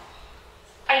thought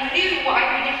I knew I'd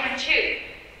be different too.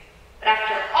 But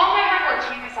after all my hard work to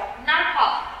make myself not a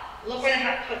pup, look where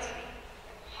that puts me.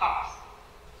 Pups.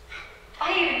 I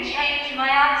even changed my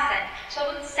accent so it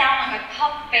wouldn't sound like my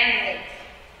pup family.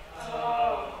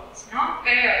 Oh, it's not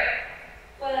fair.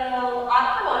 Well,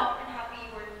 I'm for one and happy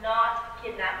you were not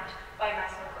kidnapped by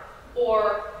mass murderer or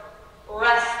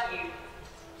rescued.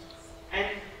 And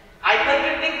I'd like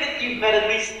to think that you've met at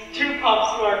least 2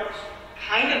 pups who are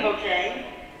kind of okay.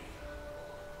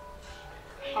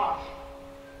 Huh.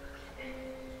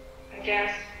 I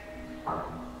guess.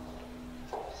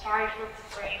 Sorry for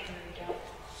bringing you down.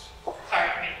 Sorry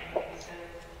for making things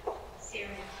so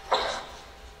serious.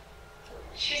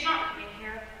 She's not coming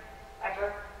here,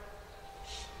 ever.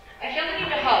 I feel the need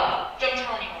to hug. Don't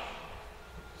tell anyone.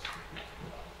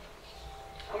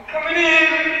 I'm coming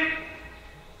in!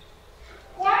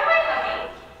 Why am I hugging?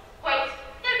 Wait,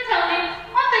 don't tell me.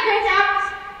 I'll figure it out.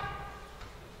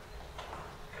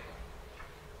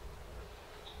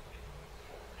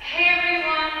 Hey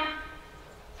everyone.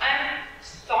 I'm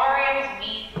sorry I was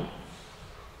mean.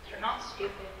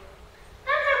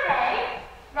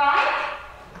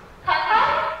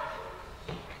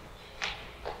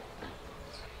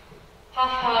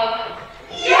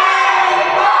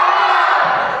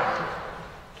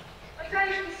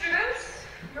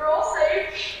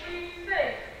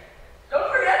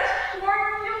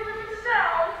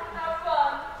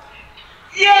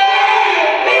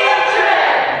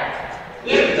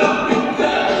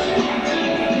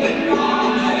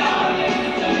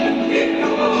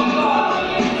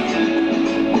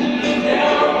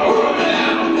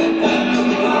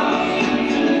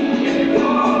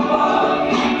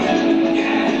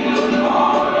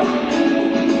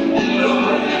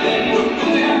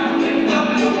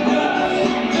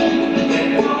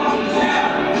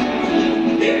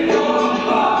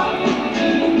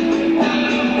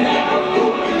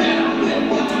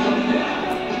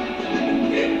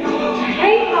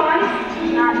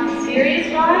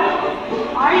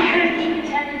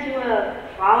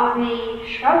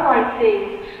 butterfly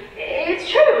thing. It's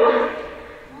true.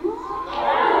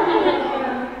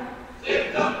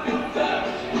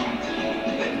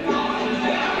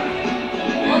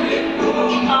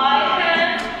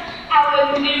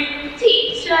 Our new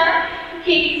teacher,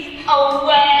 he's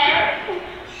aware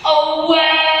of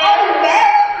what?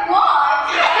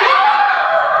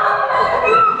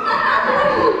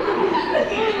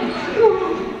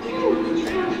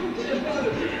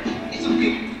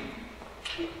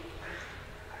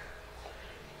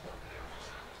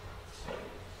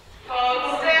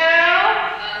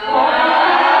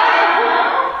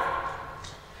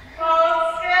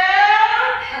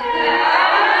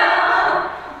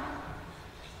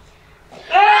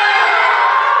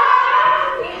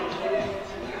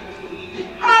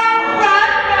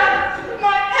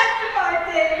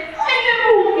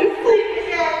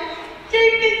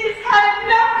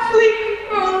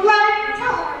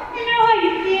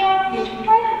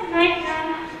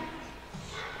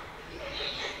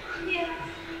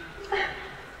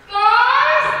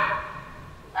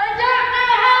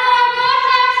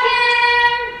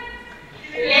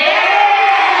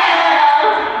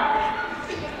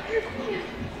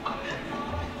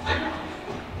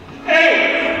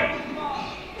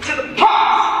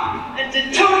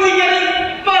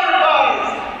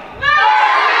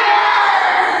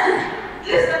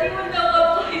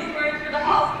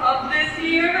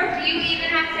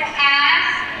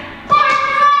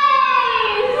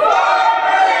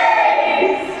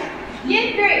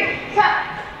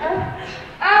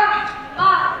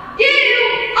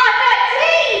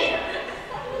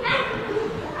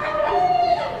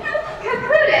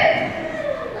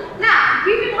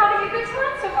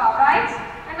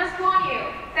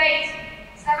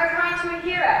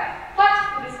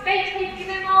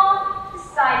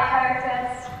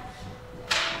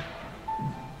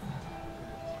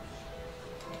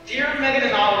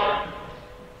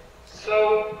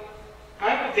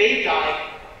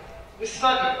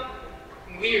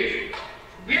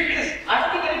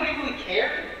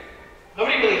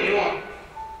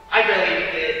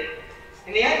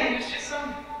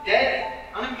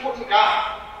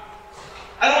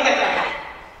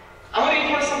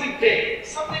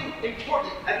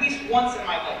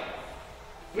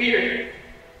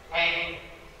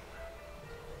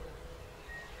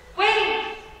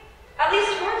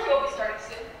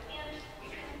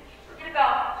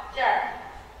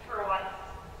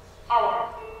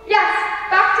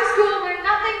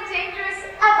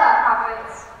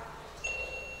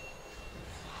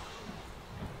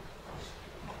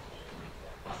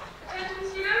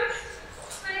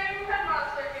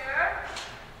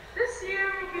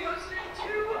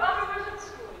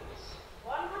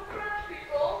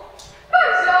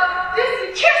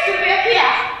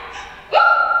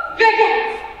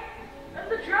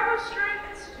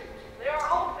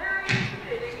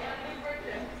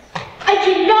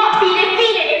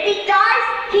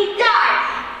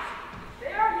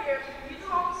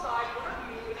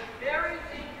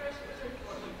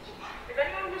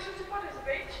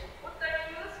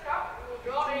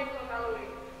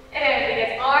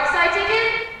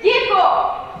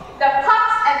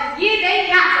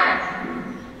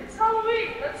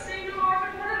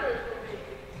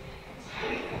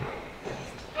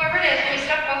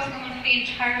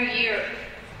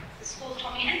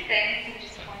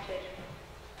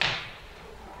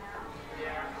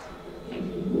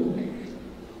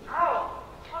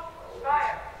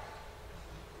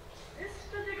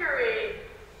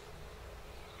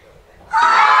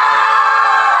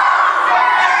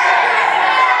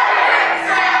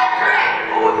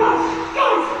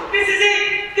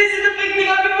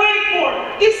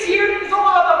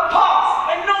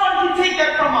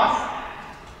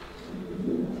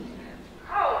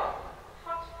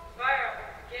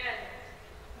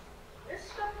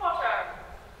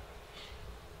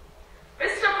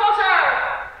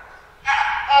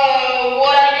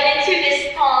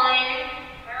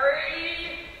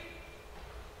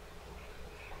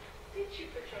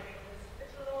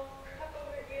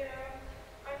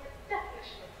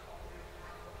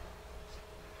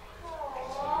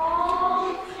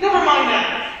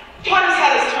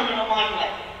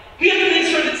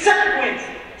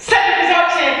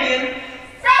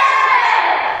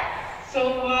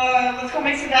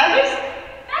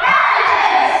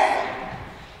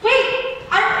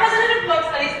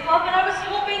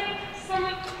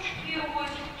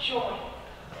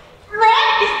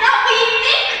 Red, is that what you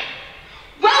think?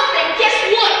 Well then,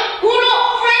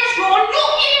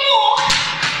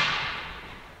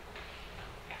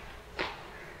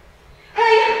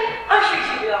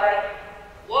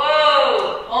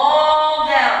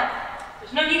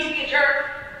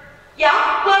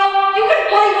 Yeah? Well, you can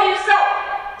blame on yourself.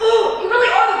 You really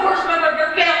are the worst member of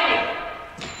your family.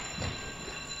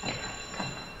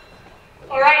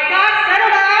 Alright, guys, settle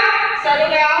down.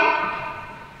 Settle down.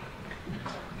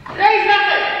 Today's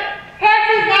lesson.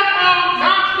 Passes that are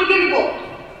not forgivable.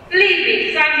 Believe me,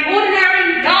 it's an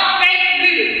ordinary, not fake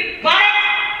meeting. Got it?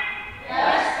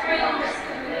 Yes,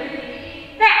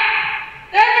 Mr. Now,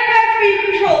 there's a class where you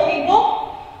control people.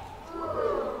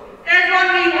 There's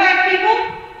one where you hurt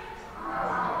people.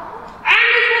 And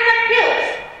there's one that kills.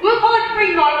 We'll call it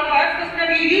free light first, because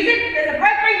whenever you use it, there's a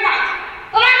bright green light.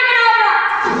 But I'm gonna over!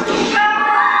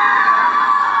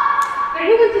 Now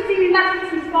who wants to see me mess with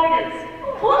some spiders?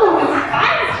 Oh,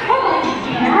 spiders! Come on,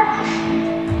 Dad.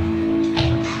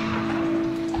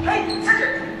 Hey,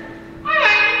 Cedric!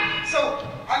 Alright. So,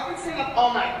 I've been staying up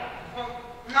all night. Well,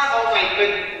 not all night, but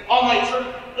all night, sort of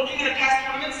looking at past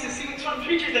tournaments to see what sort of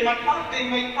creatures they might provide for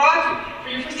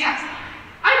your first task.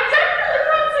 I'm definitely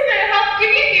promising to help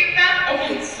give you them.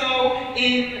 Okay, so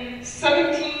in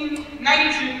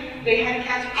 1792, they had a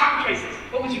catch of cockatrices.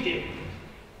 What would you do?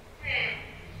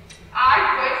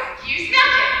 I would use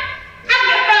magic. I'm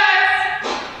your first.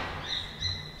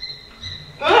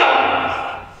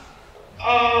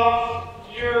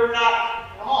 You're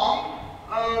not wrong.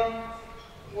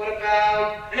 What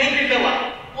about an angry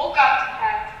villa? Walk up to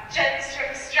her,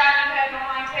 gently strand her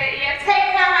behind her ear,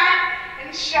 take her hand,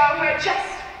 and show her just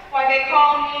why they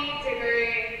call me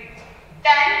Diggory.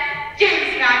 Then,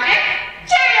 use magic.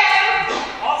 Cheerio!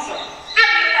 Awesome.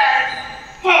 I'm your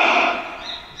first.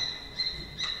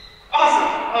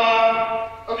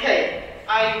 Awesome. Okay.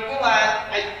 I will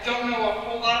add, I don't know a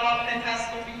whole lot about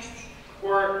fantastical beasts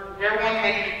or where one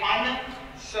might even find them,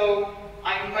 so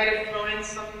I might have thrown in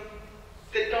some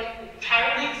that don't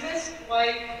entirely exist,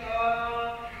 like,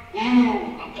 a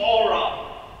ballroom.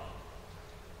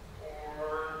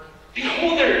 Or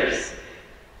beholders.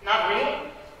 Not real?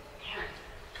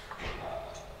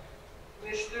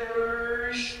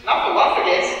 Mr.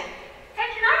 Snuffleupagus. Hey,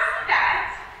 can I see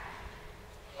that?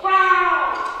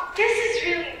 Wow, this is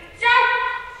really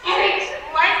depth. What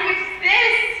language is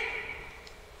this?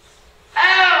 Oh, I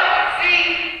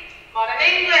see. Modern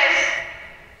English.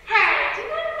 Hey, do you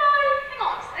mind if I hang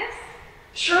on to this?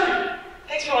 Sure.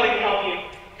 Thanks for letting me help you.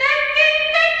 Thank you.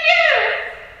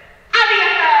 I'll be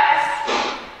your first.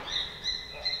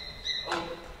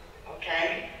 Okay.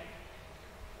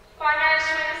 If I manage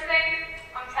to win this thing,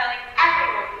 I'm telling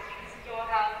everyone it's because of your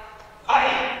help.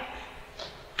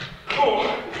 Cool.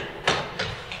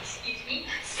 Excuse me.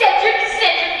 Cedric,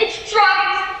 it's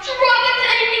dragons. Dragons,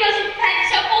 anything else you can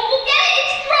so forget it,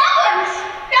 it's dragons.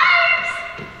 Thanks.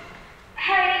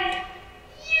 Hey,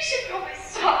 you should probably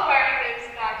stop wearing those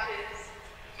badges.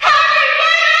 Harry,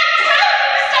 why not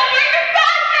stop wearing the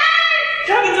badges?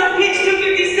 Dragons are PH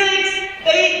 256.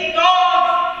 They eat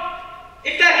dogs.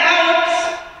 If that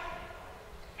helps.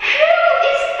 Who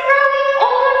is throwing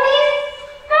all of these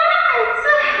bags?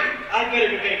 I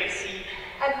better go get a seat.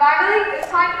 And finally, it's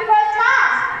time for the first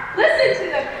task. Listen to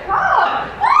the crowd.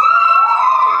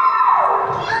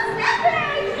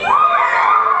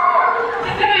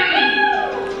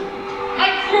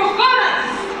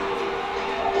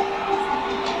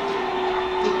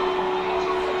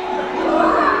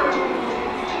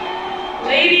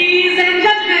 Ladies and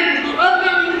gentlemen,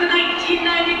 welcome to the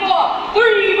 1994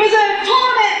 Three Wizard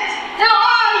Tournament. Now,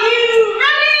 are you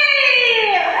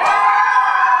ready?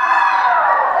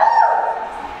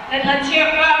 Then let's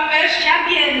hear for our first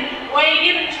champion, weighing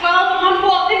in at 12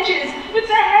 1/4 inches,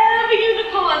 with the hair of a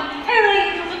unicorn,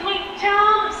 hailing from the quaint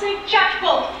town of St.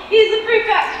 Chachbold. He's the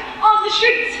prefect on the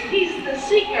streets. He's the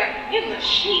seeker in the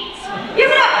sheets. Give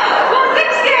it up for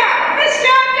Sixgear,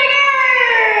 Mr. Diggory!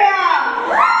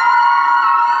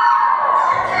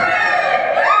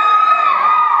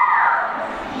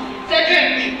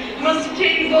 Cedric, you must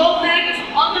obtain gold medals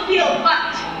on the field,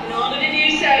 but in order to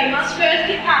do so, you must first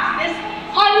get past this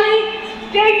highly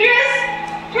dangerous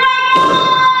dragon!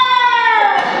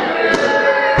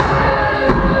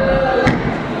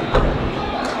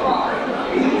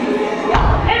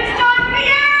 It's time to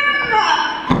begin!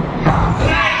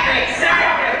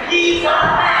 Cedric, he's a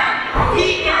man.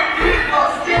 He can do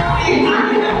still be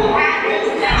happy at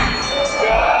his next.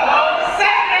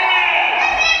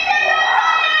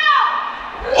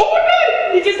 Oh my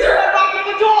god! He just turned my back on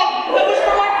the dog! That was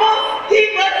for my book!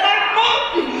 He left my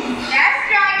book! Yes,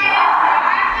 dragon!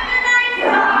 After the night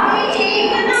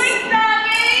doggy! The night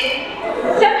doggy!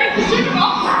 Cedric, you should go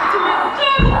to a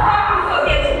double pocket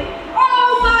bucket!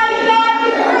 Oh my god!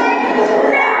 The dragon is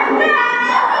trapped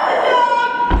the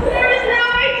dog! There is now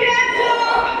a dead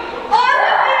dog! On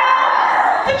the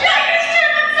field! The dragon is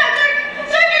turned on Cedric!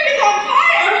 Cedric is on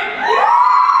fire!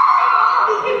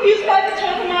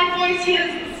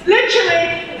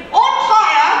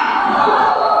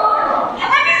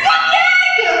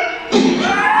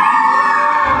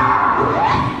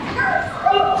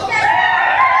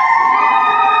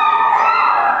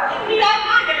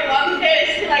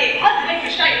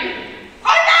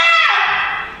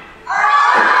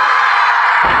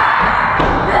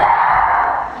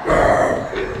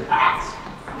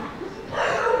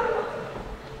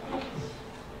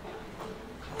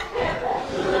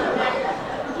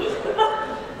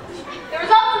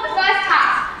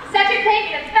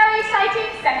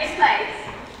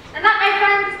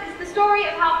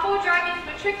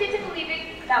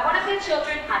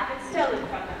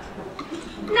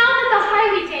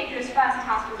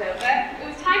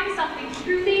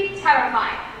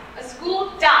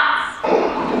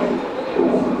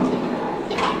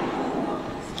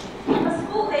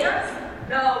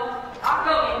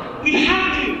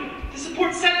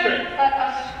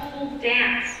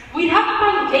 dance. We'd have to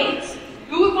find dates.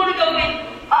 Who would want to go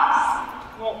with us?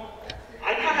 Well,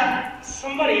 I kind of have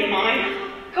somebody in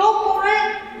mind. Go for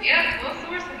it. Yeah, we'll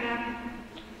source it then.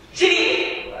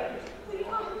 Ginny!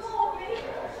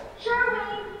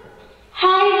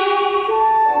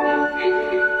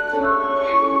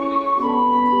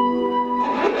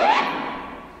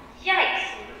 Yikes.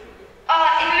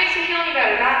 If it makes you feel any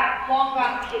better, that long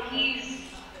black kid, he's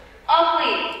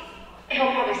ugly.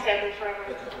 He'll probably stay ugly forever.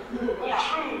 Yeah,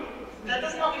 true. That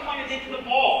doesn't help me find a date for the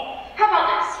ball. How about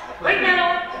this? Right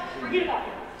now, forget about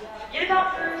him. Forget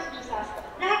about first and just ask the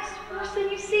next person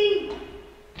you see.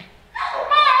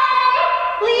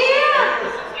 Hi!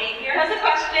 Leanne! Wayne here has a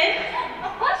question. A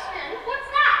question? What's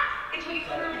that? It's what you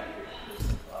heard.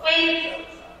 Wayne.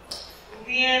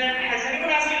 Leanne, has anyone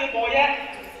asked you to the ball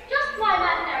yet? Just my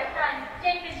imaginary friend,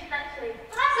 Jane Finch eventually.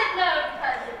 But I said no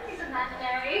because he's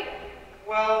imaginary.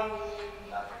 Well,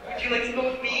 would you like to go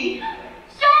with me?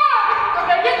 Sure!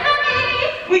 Go get for me!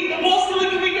 Wait, the ball's still in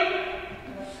the window.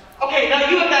 Okay, now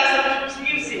you have to ask the person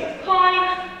you see.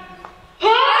 Fine.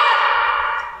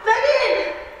 Ah!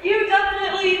 Megan! You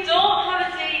definitely don't have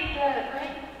a date yet,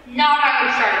 right? Not how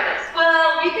we started this.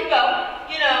 Well, you can go,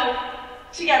 you know,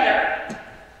 together.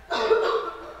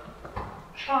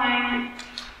 Fine.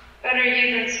 Better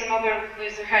you than some other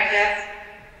loser, I guess.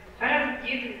 Better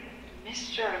you than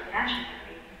Mr. Imaginary.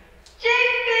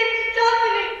 Jane Finch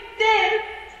doesn't exist.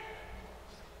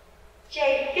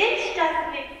 Jane Finch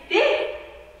doesn't exist.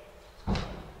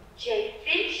 Jane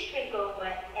Finch can go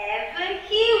wherever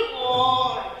he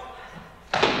wants.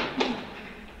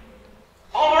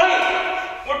 All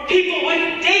right, we're people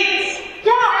with dates.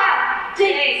 Yeah,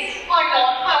 dates. I'm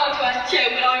not. I want to ask Joe,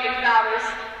 but I'm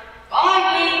embarrassed. I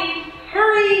mean,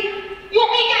 hurry. You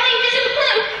want me to get my invisible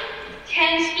cloak?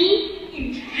 Tends me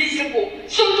invisible.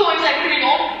 Sometimes I put it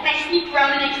on and I sneak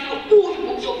around and I steal all the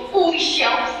books off all these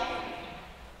shelves.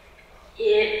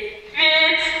 It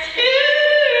fits too.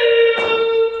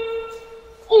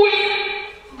 Oi,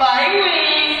 by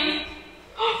wing.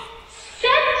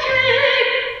 Cedric!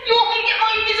 You want me to get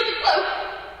my invisible cloak?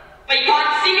 But you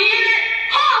can't see me in it.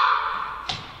 Ha!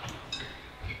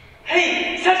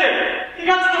 Hey, Cedric, you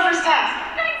got to the first task.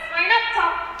 Thanks, my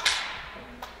laptop.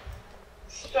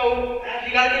 So, have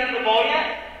you got a date for the ball yet?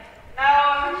 No,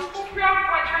 I'm just so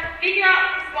preoccupied trying to figure out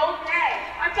this golden egg.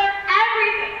 I've done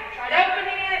everything. I tried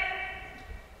opening it.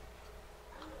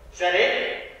 Is that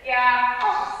it? Yeah,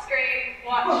 I'll scream.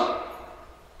 Watch.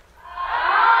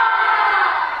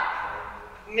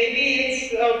 Maybe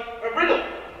it's a riddle.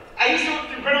 I used to look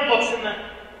through riddle books in the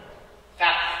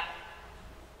bath.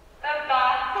 The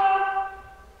bathtub?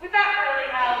 Would that really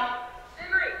help?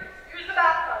 Agree. Use the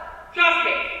bathtub. Trust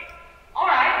me.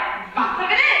 Alright, bathtub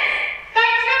it is.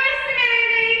 Thanks for listening.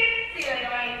 See you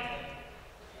later, Wayne.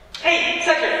 Hey,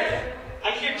 Cedric,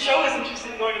 I hear Jo is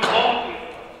interested in going to the ball with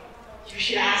you. You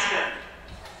should ask her.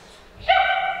 Sure,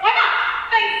 why not?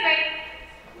 Thanks, mate.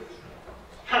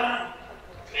 Huh.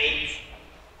 Mate.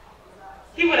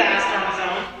 He would have asked her on his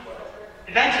own.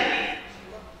 Eventually.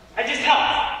 I just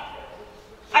helped.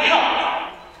 I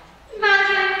helped.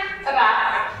 Imagine a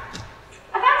bathroom.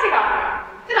 A fancy bathroom.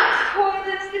 The nice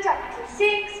toilets, the decorative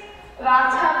sinks, a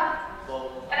bathtub,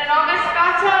 an enormous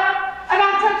bathtub. A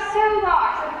bathtub so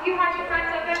large that if you had your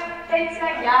friends over, they'd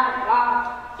say, yeah,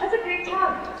 wow, that's a big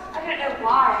tub. I don't know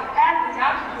why. Every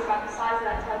doubted you about the size of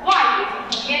that tub. Why?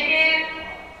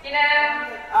 You know,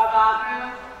 a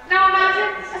bathroom. Now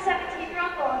imagine a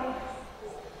 17-year-old boy.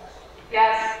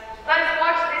 Yes, let's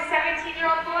watch this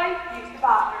 17-year-old boy use the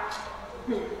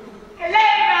bathroom. Hello,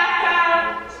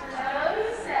 bathtub. Hello,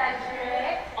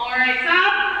 Cedric. All right,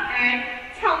 Sam, and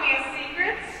tell me a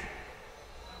secret.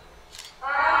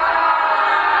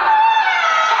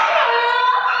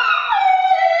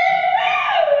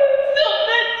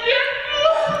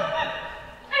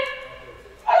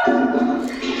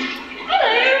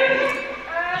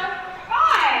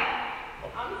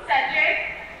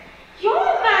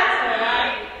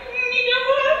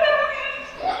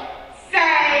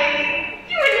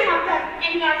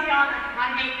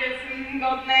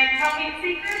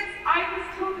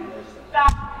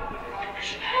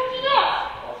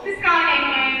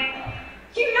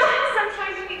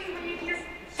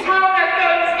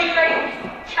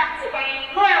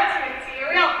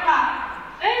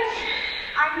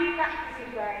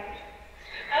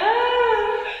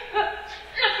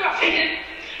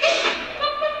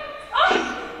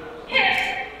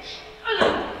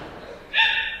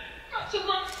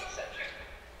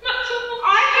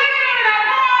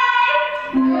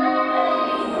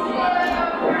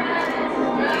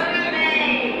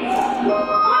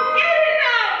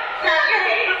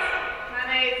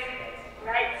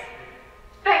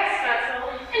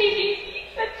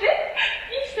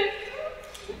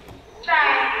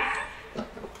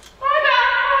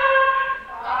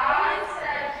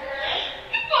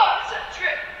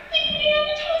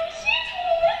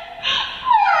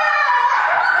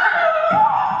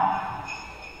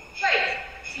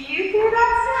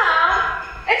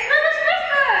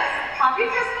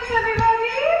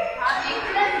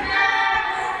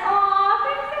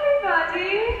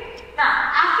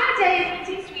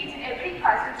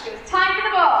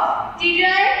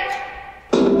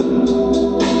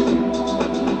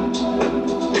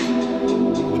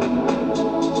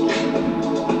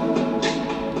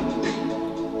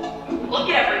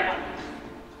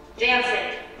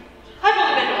 Dancing. I've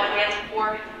only been to one dance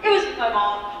before. It was with my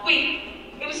mom.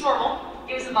 It was normal.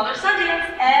 It was a mother-son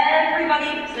dance.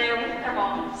 Everybody was there with their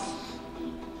moms.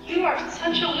 You are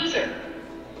such a loser.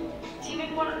 Do you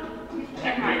make one?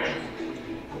 Never mind.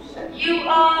 You,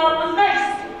 was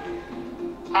nice.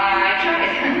 I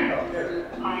tried.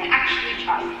 I actually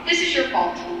tried. This is your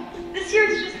fault. This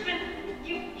year's just been,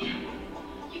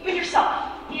 you've been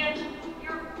yourself. And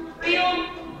you're real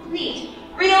neat.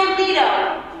 Real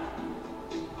neato.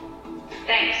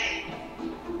 Thanks.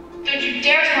 Don't you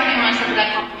dare tell anyone I said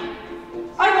that compliment.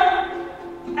 I won't.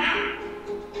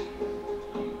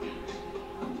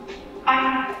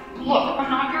 Look, I'm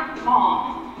not your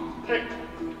mom, but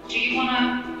do you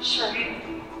want to serve you?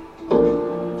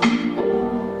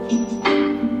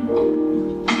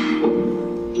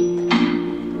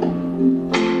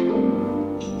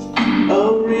 A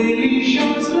really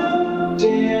short slow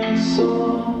dance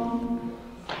song.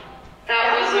 That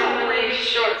was a really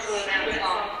short slow dance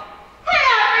song. Hey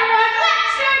everyone, let's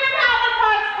show them how the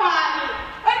puffs party!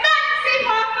 Emergency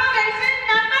proclamation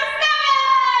number 7!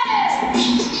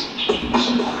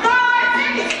 5,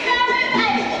 6, 7,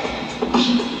 8!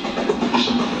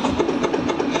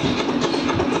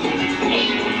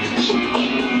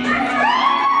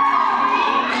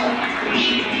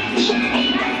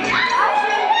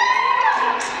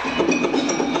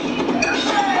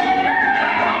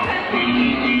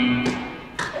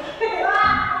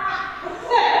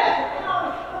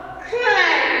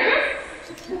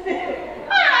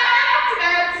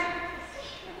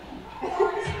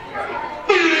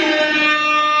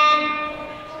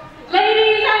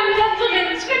 Ladies and gentlemen,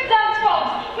 script dance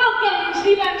folks, welcome to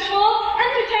the eventual,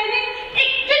 entertaining,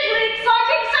 visually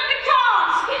exciting second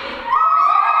task.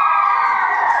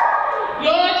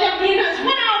 Your champion has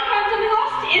won our friends and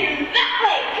lost in that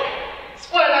lake.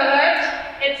 Spoiler alert,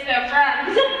 it's their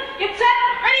friends. Get set,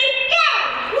 ready, go!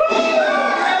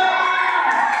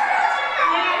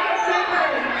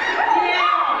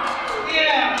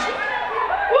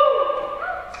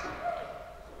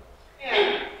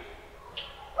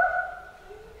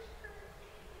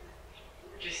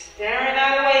 Just staring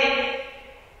out of the lake.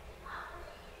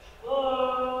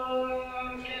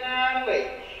 Looking out of the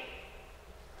lake.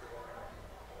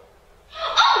 Oh!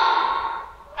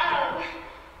 Oh.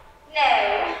 No.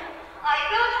 I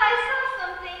thought I saw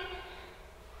something.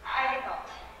 I did not.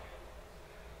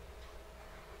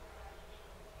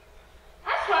 I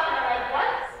swam in a lake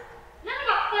once. Then I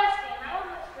got thirsty and I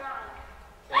almost drowned.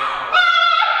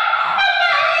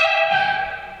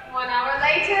 1 hour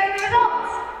later, the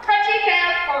results. Frenchie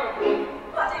failed horribly.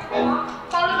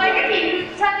 Followed by Cookie, who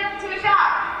turned into a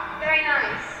shark. Very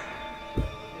nice.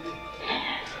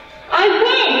 I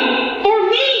win! For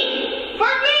me! For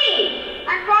me!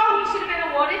 And while he should have been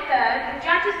awarded third, the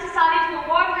judges decided to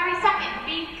award Harry second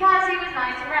because he was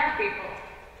nice to French people.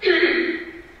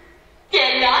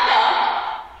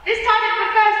 This title for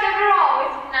first overall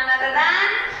is none other than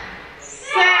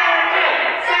Now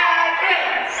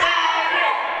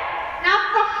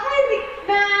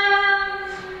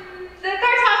the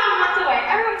third task was months away.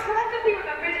 Everyone collectively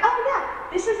remembered, oh yeah,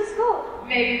 this is a school.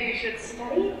 Maybe we should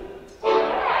study.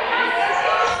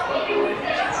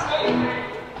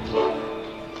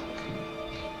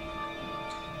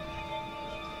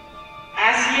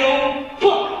 Asio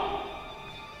book.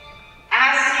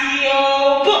 Asio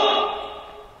book.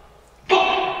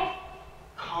 Book.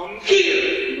 Come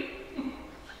here.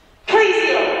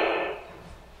 Crazio.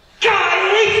 God, I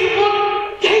hate you, book.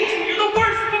 I hate you. You're the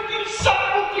worst book. You suck,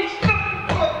 book. You suck,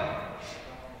 book.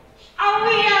 Are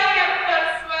we out here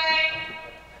this way?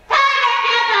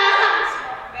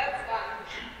 That's fun.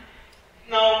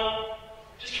 No,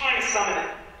 just trying to summon it.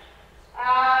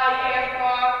 Here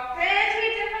for pretty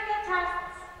difficult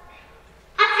tests.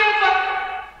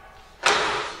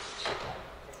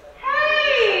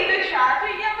 Hey, the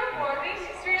tragic yet rewarding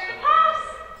history of the puffs.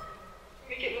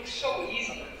 Make it look so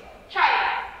easy. Try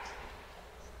it.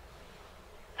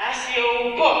 Asio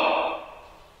book.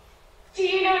 Do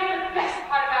you know what the best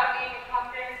part about being a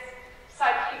puff is?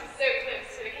 Besides being so close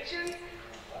to the kitchen?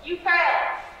 You fail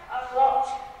a lot.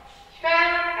 You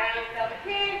fail, and you fail the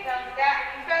here, you fail that,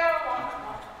 and you fail a lot.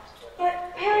 But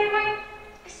paleo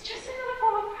is just another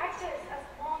form of practice as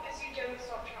long as you don't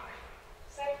stop trying.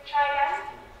 So try again.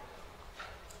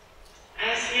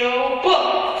 Asio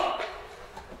book.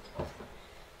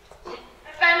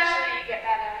 Eventually you get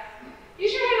better. You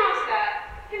should hang on to that.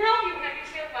 It can help you whenever you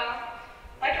feel well.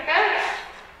 Like a failure.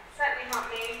 Certainly not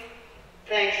me.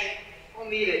 Thanks. I'll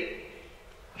need it.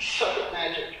 I suck at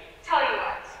magic. Tell you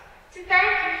what. To thank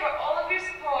you for all of your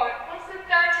support, once the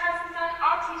third test is done,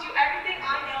 I'll teach you everything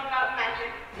I know about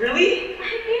magic. Really?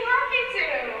 I'd be happy to.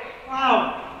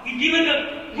 be like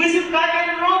a wizard Batman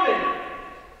and Robin.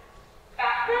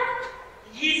 Batman?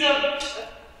 He's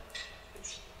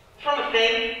it's from a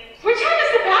thing. Which one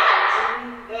is the bat?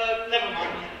 Never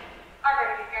mind. I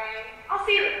gotta get going. I'll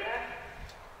see you later.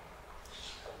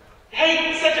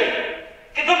 Hey, Cedric,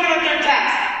 good luck on our third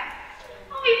task.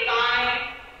 I'll be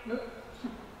fine.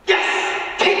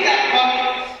 Yes! Take that,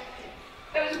 Buck!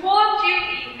 It was warm June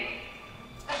evening.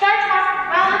 The third task was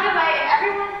well underway and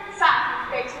everyone sat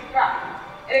with faces rough.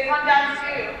 It had come down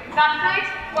to that night,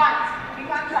 once,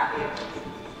 become champions.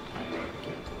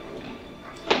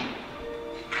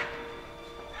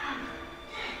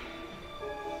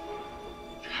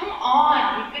 Come on,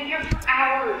 we've been here for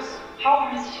hours. How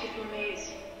hard is it to get through a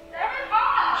maze? Very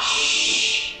fun.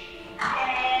 Shh.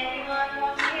 Anyone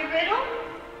want to hear a riddle?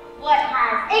 What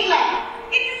has 8 legs?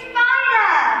 It's a spider!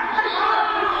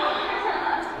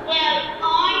 Well,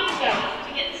 I'm going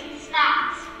to get some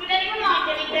snacks. Would anyone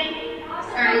like anything?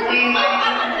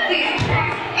 Please.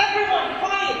 Everyone,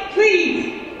 quiet,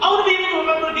 please! I want to be able to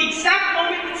remember the exact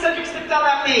moment that Cedric stepped out of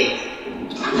that maze.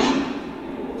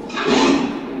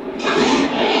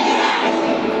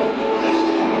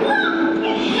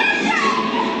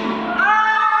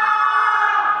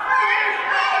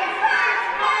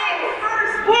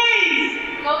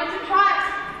 Moments of triumph,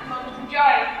 and moments of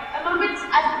joy, and moments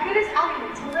as good as any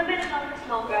to live in a moment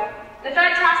longer. The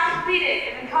third task completed,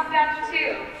 and then come down to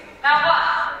 2. Now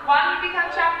one would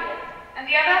become champion, and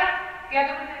the other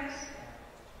would lose.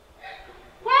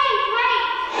 Wait!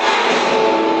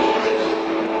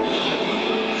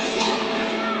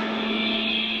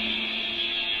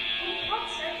 What,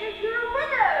 Cedric? You're a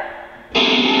winner!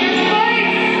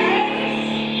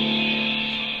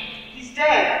 He's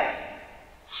dead.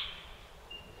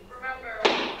 Remember, to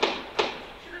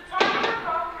the time of our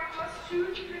conquering must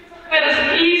choose That is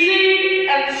easy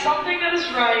and something that is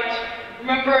right.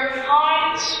 Remember a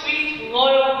kind, sweet,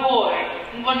 loyal boy,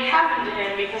 and what happened to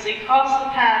him because he crossed the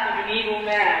path of an evil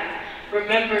man.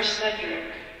 Remember Cedric.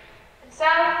 And so,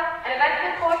 an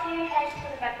eventful courtship came to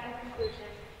an eventful conclusion.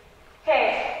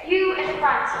 Here, you in the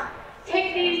front,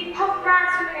 take these puff brown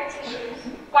souvenir tissues,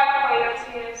 wipe away your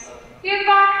tears. You in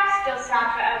back, still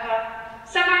sad forever.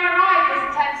 Summer arrived as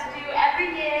it tends to do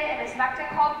every year in a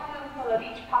spectacle full of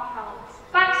each puff home.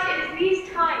 But it is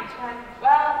these times when,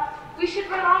 well, we should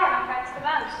rely on our friends the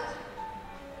most.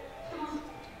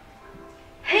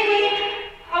 Hey,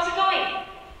 Wayne, how's it going?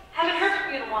 Haven't heard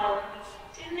from you in a while.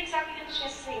 Didn't exactly get a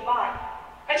chance to say goodbye.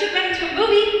 I took Megan to a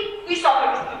movie. We saw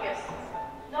Hocus Pocus.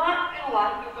 Not gonna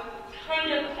lie, we were both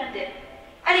kind of offended.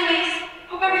 Anyways,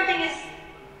 hope everything is,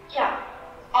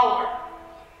 all over.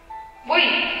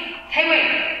 Wayne, hey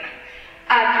Wayne,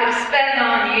 I could have spent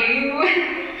on you.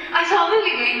 I saw a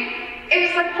movie, Wayne. It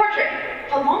was like a portrait,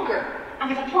 but longer, and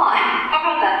with a plot. How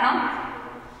about that, huh?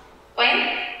 Wayne?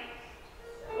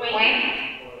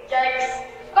 Yikes.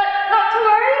 But not to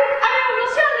worry, I know we'll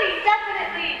surely,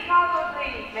 definitely,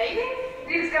 probably, maybe,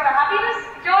 rediscover happiness,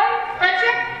 joy,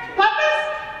 friendship, purpose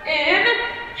in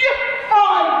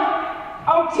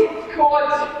out in court.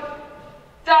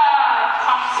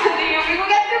 Absolutely, we will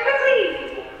get through quickly.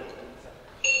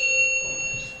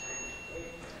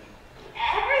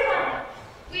 Everyone,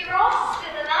 we're all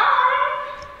still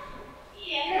alive.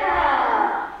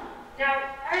 Yeah. Now,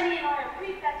 Ernie and I are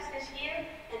prefects this year,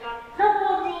 and our number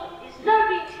one rule is never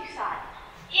being too sad.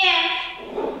 Yeah.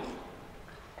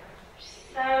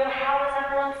 So, how was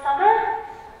everyone's summer?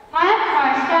 My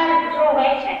husband started the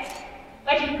doorway check,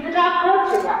 waiting for the dark road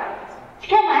to arrive. To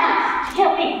kill my ass, to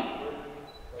kill me.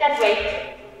 That's right.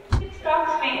 It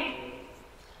stalks me.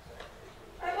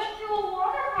 I went to a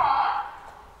water park.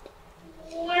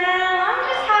 Well, I'm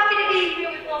just happy to be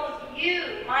here with all of you,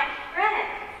 my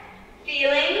friends.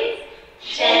 Feelings?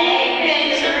 Shame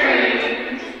into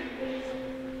room.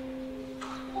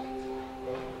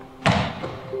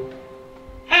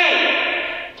 Hey!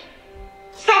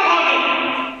 Stop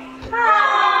hugging!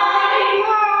 Hi!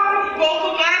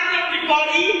 Welcome back,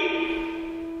 everybody!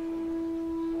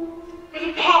 We're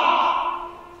the Puffs!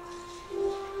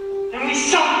 And we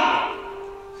suck!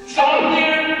 So I'm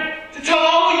here to tell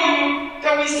all of you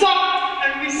that we suck,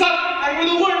 and we're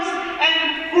the worst, and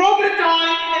we're all gonna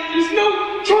die, and there's no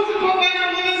chosen Puff out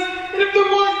with us, and if there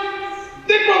was,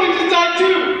 they'd probably just die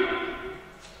too!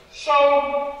 So,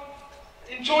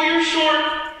 enjoy your short,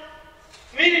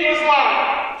 meaningless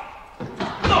life.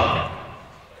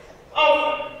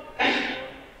 Oh,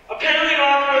 apparently I don't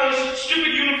have to wear those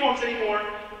stupid uniforms anymore.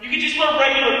 You can just wear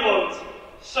regular clothes.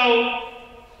 So,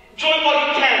 enjoy while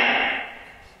you can.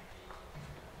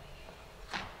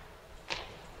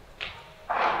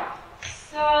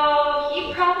 So, he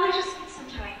probably just needs some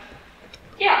time.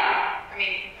 Yeah, I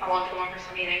mean, a one-to-one for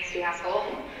some meetings, you asshole.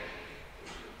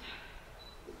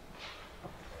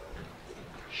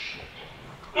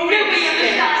 Nobody Nobody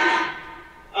understands.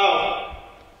 Oh.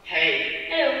 Hey.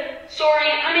 Ew.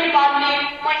 Sorry, I'm in a bad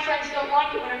mood. My friends don't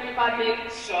like it when I'm in a bad mood.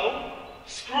 So?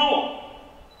 Screw 'em.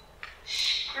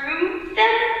 Screw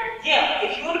them? Yeah,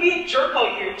 if you want to be a jerk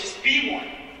all year, just be one.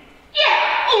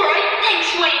 Yeah, alright,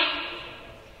 thanks, Wayne.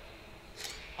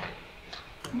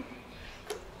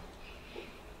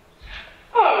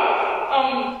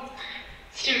 Oh,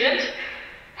 student,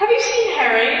 have you seen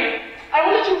Harry? I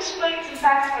wanted to explain some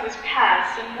facts about his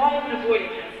past and why I've been avoiding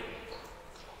him.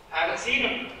 I haven't seen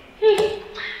him.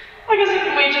 I guess I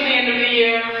can wait till the end of the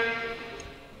year.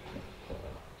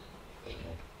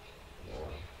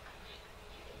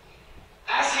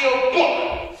 Pass your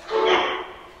book!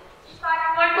 You find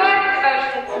in one word,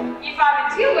 emotions. You find in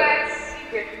two words,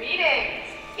 secret meetings.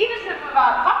 Even some of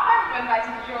our pop friends were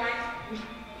invited to join.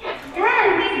 Yeah,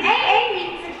 these AA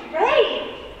meetings are great.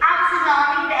 Alice is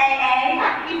army, the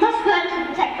AA. We must learn to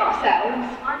protect ourselves.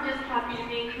 I'm just happy to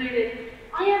be included.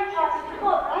 I am part of the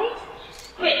club, right?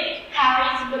 Quick,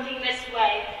 Harry's looking this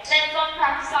way. Let's all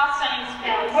practice our stunning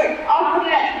spells. Wait, I'll do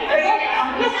that.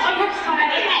 Yes, I have time.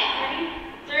 Okay,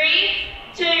 3,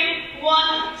 2,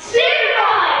 1,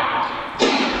 Supervise!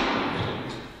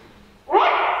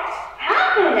 What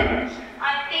happened?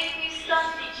 I think we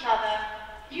stunned each other.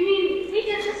 You mean we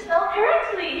did the spell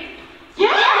correctly?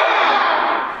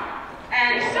 Yeah!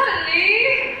 And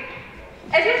suddenly,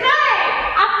 it was night.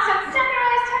 After some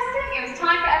standardized testing, it was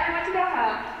time for everyone to go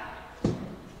home.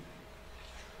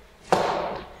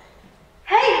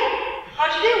 Hey,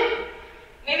 how'd you do?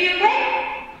 Maybe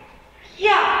okay?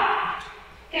 Yeah.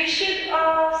 They should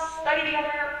study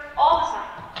together all the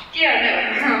time.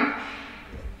 Yeah, no.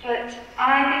 But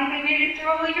I think we made it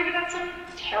through a whole year without some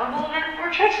terrible event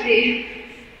or tragedy.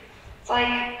 It's like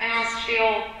I almost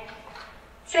feel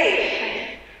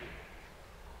safe.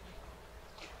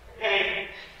 Hey,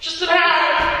 Just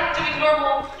about doing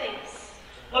normal things.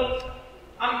 look,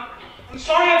 I'm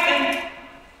sorry I've been,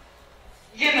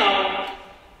 you know,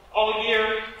 all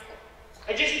year.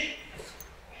 I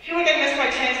feel like I missed my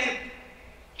chance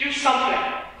to do something.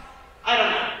 I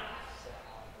don't know.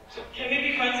 So can we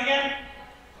be friends again?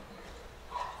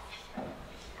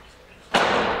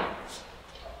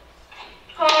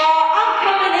 I'm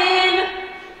coming in.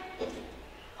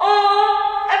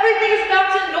 Oh, everything is back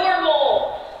to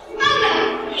normal. Oh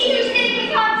no, he whose name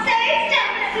was on say is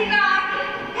definitely not.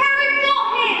 Harry got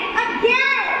him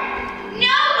again.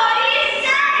 Nobody is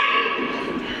safe.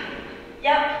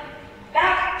 Yep,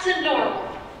 back to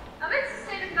normal. Amidst a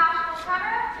state of national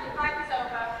terror, the fight is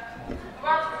over. The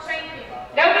world's betraying people.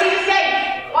 Nobody is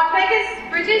safe. Watchmakers,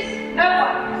 bridges, no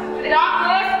one. For the Dark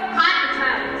Lord, time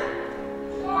returns.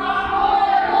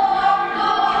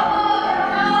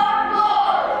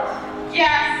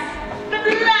 Yes, the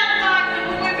blood marks of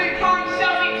the wizard king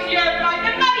shall be purified.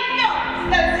 The mighty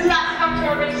gods that last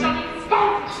October shall be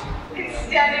expunged.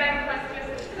 Instead of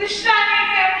Christmas, the shining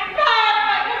example of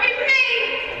paradise will be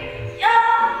free.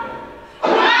 Yeah.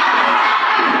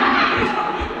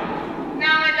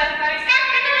 Now my death buddy, stop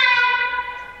looking around.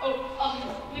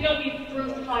 Oh, we don't need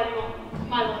rooms to fight anymore.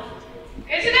 My love.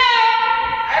 Good to know.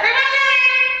 Everybody,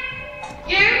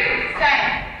 you say.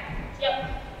 Yep.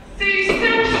 So you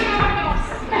still sure your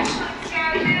special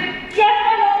excursion? Yes,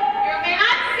 my lord. You may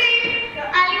not see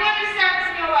anyone who stands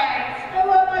in your way. My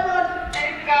lord, my lord. And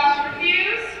if God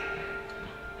refuse,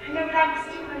 I know what happens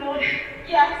to my lord.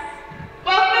 yes.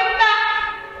 Welcome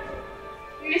back,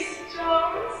 Miss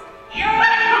Jones.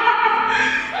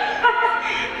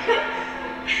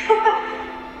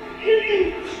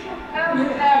 Oh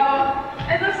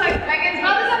no. It looks like Megan's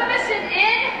mother's on a mission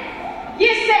in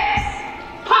Year 6.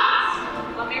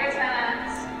 PUFFS. Let me return.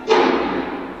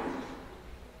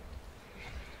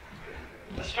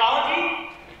 Astrology?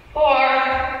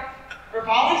 Or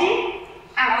Herbology?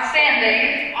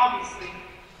 outstanding. Obviously.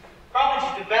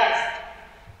 Herbology's the best.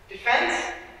 Defense?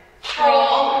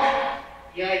 Troll.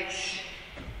 Yikes.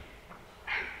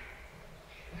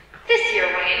 This year,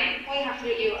 Wayne, we have to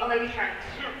get you a lady friend.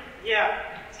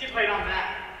 Yeah, let's get right on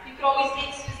that. You could always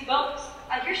meet Susie Bones.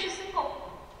 I hear she's single.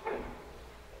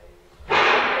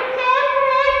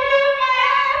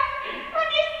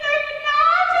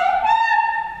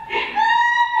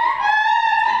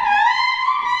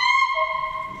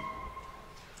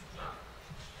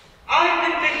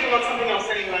 I've been thinking about something else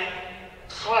anyway.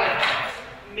 What?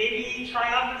 Maybe try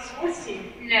out for the sports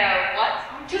team. No, what?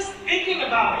 I'm just thinking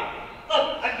about it.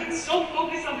 Look, I've been so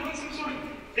focused on doing some sort of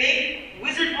big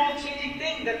wizard world changing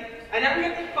thing that I never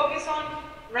get to focus on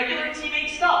regular teammate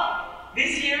stuff.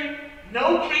 This year,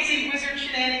 no crazy wizard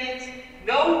shenanigans,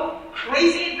 no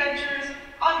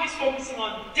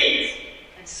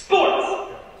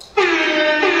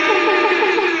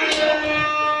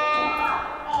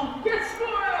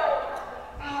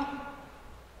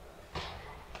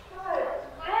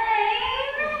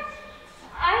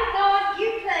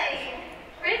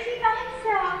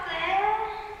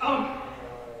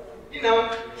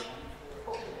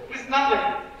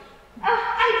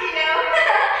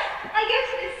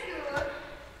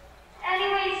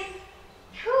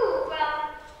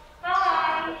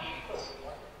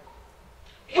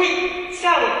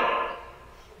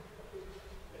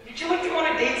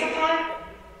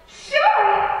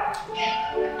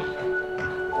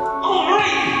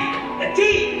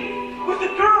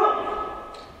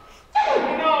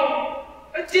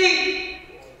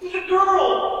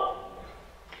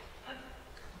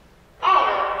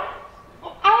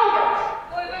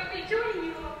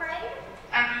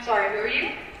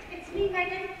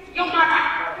Your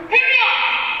mother. Here we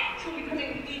are. She'll be coming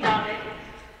with me, darling.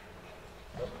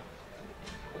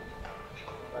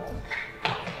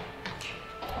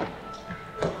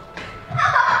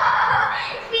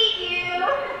 Meet you.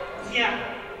 Yeah,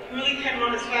 you really can't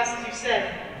run as fast as you said.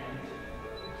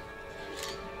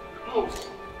 Oh,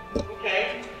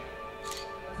 okay.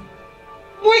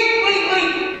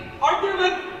 Wait! Aren't there,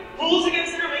 like, rules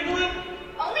against intermingling?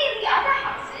 Only in the other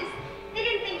houses. They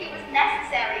didn't think it was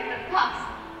necessary for the puffs.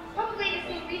 Probably the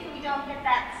same reason you don't get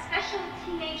that special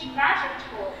teenage magic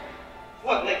tool.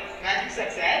 What, like magic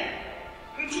sex ed?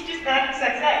 Who teaches magic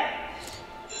sex ed?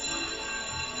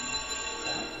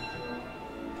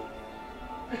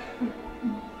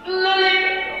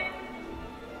 Lily.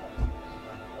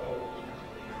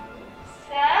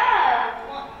 So,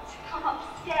 want to come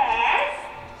upstairs?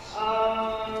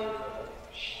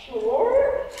 Sure?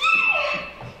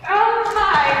 Oh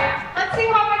my! Let's see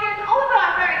how I get all of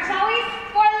our fairy, shall we?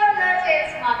 Spoiler alert,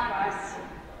 it's not us.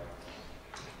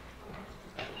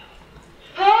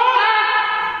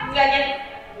 Megan,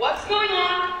 what's going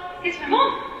on? It's my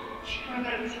mom. She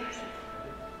forgot it was yours.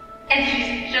 And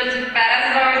she's just as bad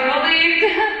as I always believed.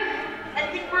 I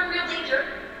think we're in real danger.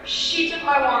 She took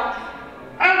my wand.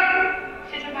 Oh,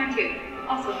 she took mine too.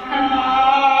 Also. Hi!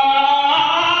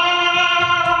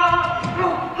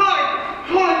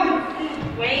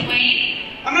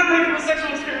 Wait. I'm not ready for a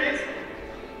sexual experience.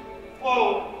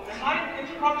 Whoa, am I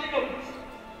interrupting a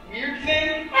weird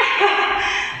thing?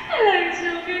 Hello,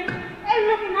 children. Oh,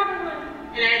 look, another one.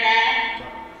 Hello there.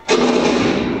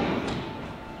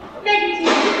 Megan, it's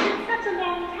been such a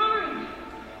long time.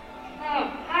 Oh,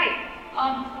 hi.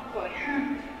 Oh boy.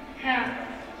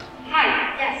 Hi,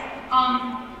 yes.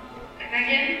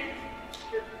 Megan,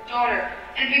 your daughter,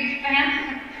 and a big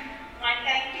fan. Why,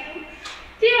 thank you.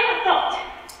 Dear adult,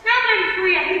 now that I'm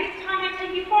free, I think it's time I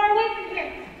take you far away from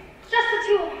here. Just the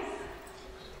two of us.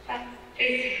 That's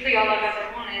basically all I've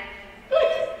ever wanted.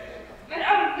 Good. But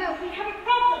oh no, we have a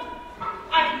problem.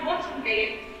 I've been watching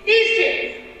Megan. These two.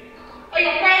 Are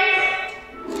your friends?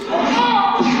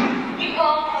 Oh! You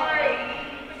all three.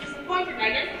 I'm disappointed,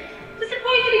 Megan.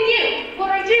 Disappointed in you.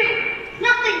 What I do?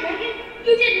 Nothing, Megan.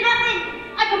 You did nothing.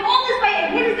 I come all this way,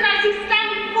 and what is it I see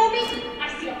standing before me? I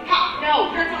see a pup.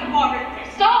 No, that's not Margaret.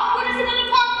 Stop! What is another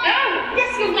pup? No.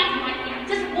 Yes, you're nothing like me. I'm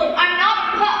disappointed. I'm not a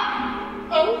pup.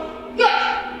 Oh? Good.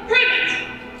 Prove it.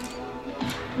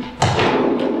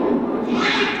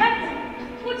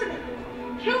 Torture them.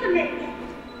 Kill them, Megan.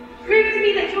 Prove to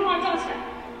me that you're my daughter.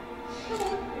 Come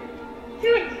on. Do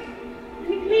it. Let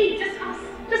me plead. Just us.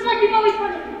 Just like you've always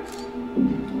wanted.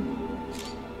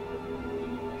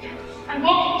 I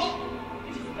won't.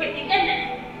 You just put the end it.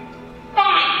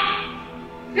 Fine.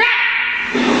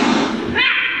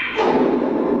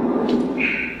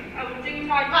 I will do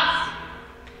what I must.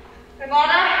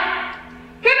 Ivana!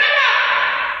 No.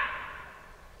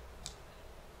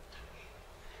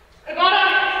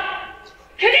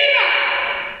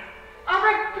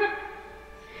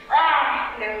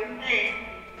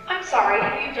 I'm sorry,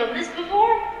 have you done this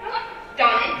before?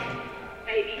 Done it.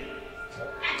 Maybe.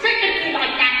 Technically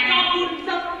like that, dog food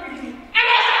himself for me. And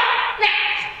also, now!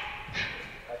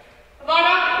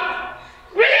 Ivana!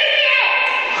 Release you!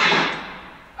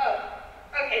 Oh,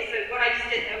 okay, so what I just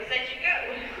did was let you go.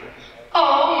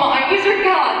 Oh my wizard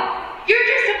god! You're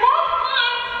just a pup?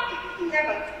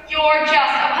 Never. You're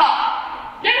just a pup.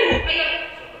 No!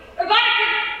 Ivana!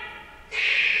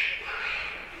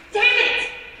 Damn it!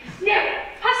 No!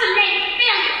 Hustle made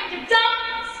failure! You're dumb,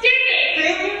 stupid!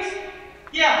 Failures?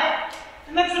 Yeah,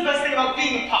 and that's the best thing about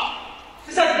being a pup.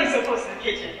 Besides being so close to the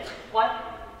kitchen. What?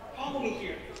 Follow me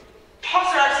here.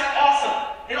 Pups are actually awesome,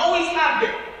 and always have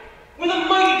been. We're the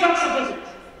Mighty Ducks of Wizards.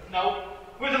 No,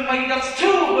 we're the Mighty Ducks 2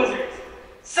 of Wizards.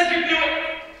 Cedric knew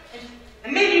it,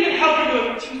 and maybe even Helen knew it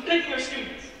when she was picking her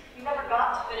students. You never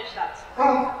got to finish that.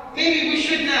 Well, maybe we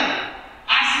should now.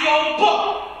 Ask the old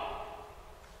book.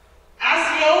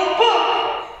 Ask the old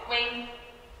book. Wait.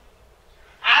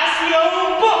 Ask the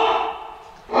old book.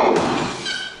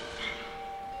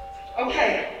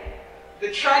 Okay. The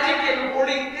tragic yet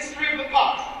rewarding history of the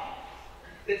pups.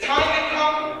 The time had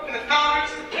come for the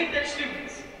founders to pick their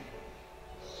students.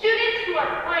 Students who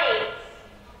are brave.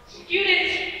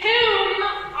 Students whom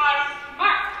are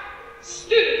smart.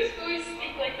 Students who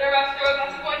speak like they're about to throw a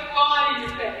glass of white wine in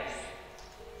your face.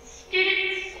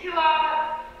 Students who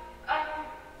are,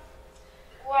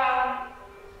 well,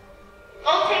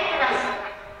 I'll take the rest of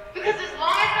them. Because as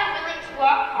long as they're willing to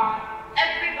work hard,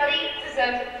 everybody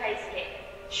deserves a place here.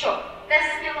 Sure, their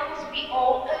skill levels will be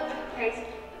all over the place, but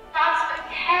that's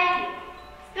okay.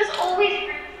 There's always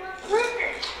room for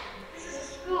improvement. This is a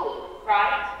school,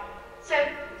 right?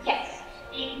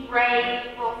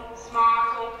 brave or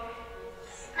smart or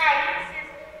nice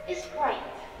is great.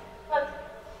 But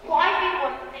why be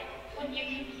one thing when you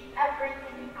can be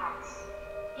everything else?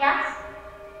 Yes?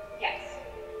 Yes.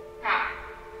 Now,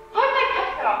 how did I cut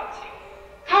that off to?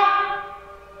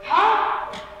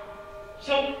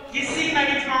 So, you see,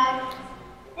 Maggie Tom,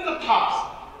 we're the Puffs.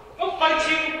 We'll fight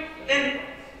you, and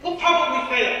we'll probably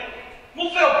fail.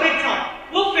 We'll fail big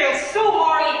time. We'll fail so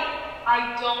hard.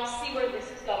 I don't see where this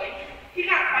is going. You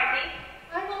can't fight me.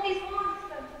 I have all these wands.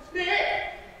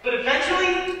 But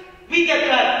eventually, we get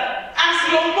better.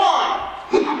 Accio won!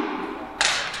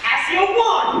 Accio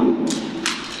won!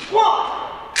 Won!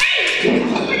 Hey!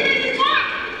 Look at this one!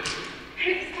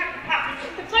 Hey, this kind of pop is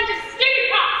a bunch of stupid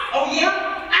pops! Oh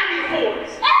yeah? And your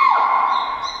whores!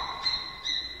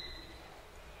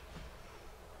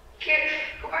 Kid,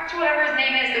 go back to whatever his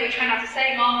name is that we try not to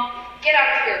say, Mom. Get out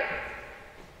of here.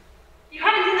 You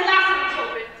haven't seen the last of the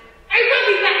children. I will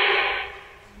be back!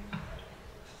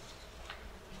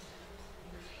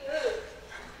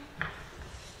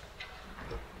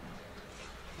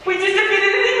 We just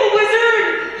defeated an evil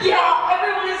wizard! Yeah,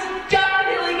 everyone is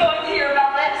definitely going to hear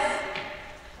about this.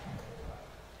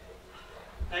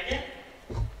 Megan?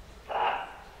 That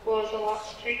was a lot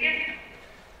to take in.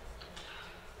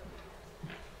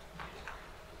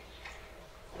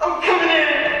 I'm coming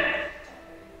in!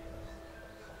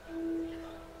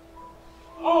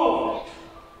 Oh,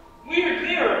 weird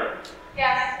mirror.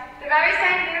 Yes, the very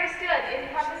same mirror stood in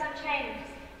the purpose unchanged,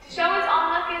 to show its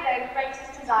onlooker their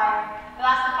greatest desire. The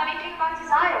last funny thing about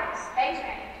desires, they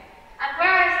changed. And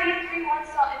whereas these three once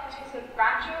saw images of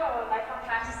grandeur or lifelong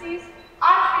fantasies,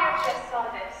 our trio just saw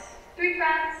this. Three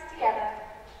friends together.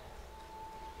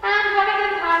 And one of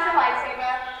them has a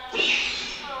lightsaber.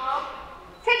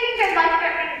 Taking their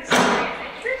life-threatening experience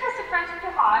and true test of friendship to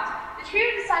heart, the trio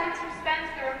decided to spend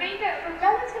the remainder of a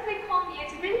relatively calm year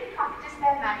to really practice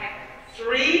their magic.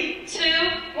 3,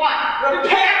 2, 1.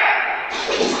 repair!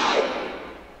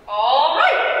 All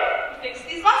right. Fix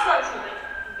these last letters for me.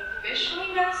 The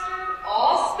officially mastered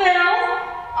all spells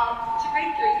up to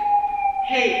grade 3.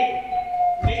 Hey,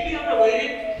 maybe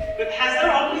unrelated, but has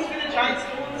there always been a giant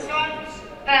skull in the sky?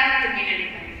 That could mean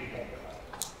anything.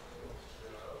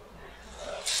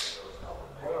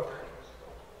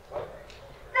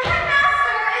 The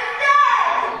headmaster is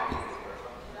dead!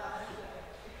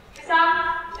 To some,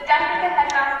 the death of the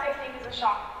headmaster came as a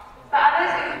shock. For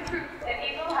others, it was proof that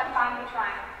evil had finally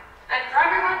triumphed. And for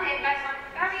everyone, the event went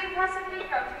very impressively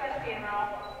from the funeral.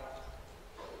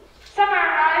 Summer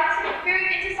arrived, and fearing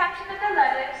interception of the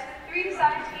letters, the three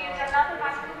decided to use another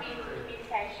magical means of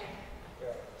communication.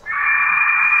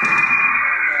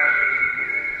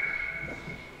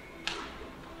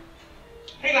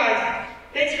 Hey guys,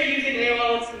 thanks for using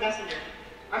AOL Instant Messenger.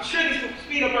 I'm sure this will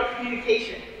speed up our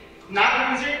communication. Not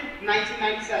a wizard,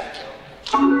 1997.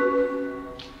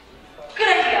 Good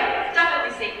idea.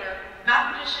 Definitely safer.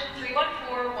 Math Magician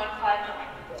 314159.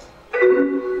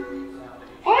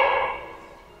 What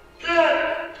the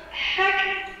heck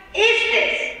is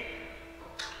this?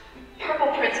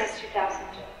 Purple Princess 2000.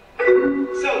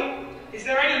 So, is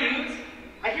there any news?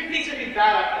 I hear things are getting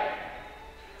bad out there.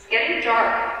 It's getting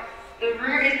dark. The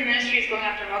rumor is the ministry is going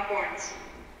after Mugborns.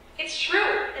 It's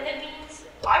true, and it means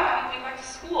I won't be going back to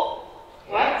school.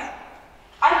 What?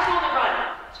 I have to on the run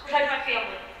to protect my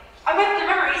family. I wiped their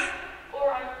memories, or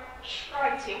I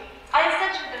tried to. I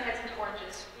extensioned their heads into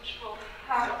oranges, which will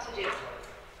have to do.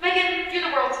 Megan, you're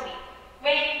the world to me.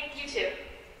 Wayne, you too.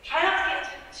 Try not to get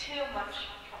into too much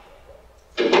trouble.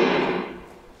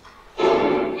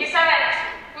 You said it.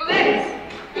 Who lives?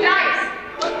 Who dies?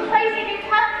 What crazy new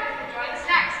characters will join us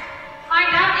next? Find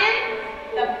out in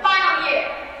the final year.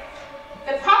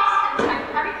 The Puffs and Tech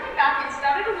having come back and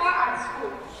started a war on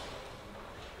school.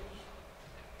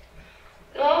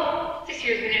 Well, this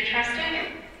year's been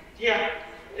interesting. Yeah,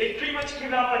 they pretty much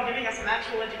given up on giving us an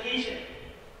actual education.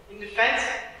 In defense,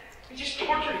 we just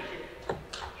tortured a kid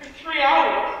for 3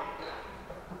 hours.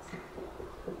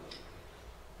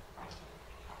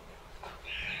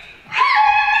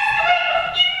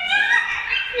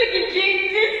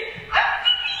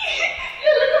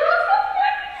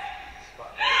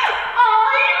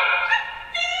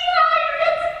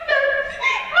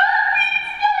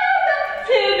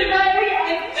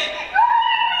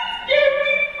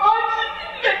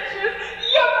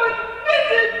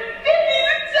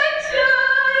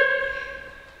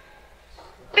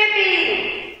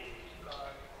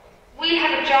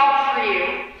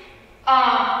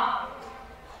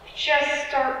 Just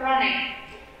start running.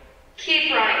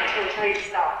 Keep running until we tell you to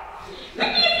stop. Ricky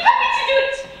is happy to do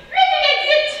it! Ricky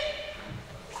exit!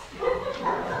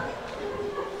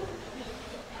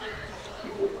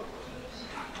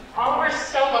 Oh, we're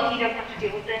so lucky you don't have to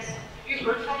deal with this. You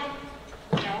heard from him?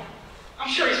 No? I'm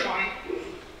sure he's fine.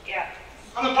 Yeah.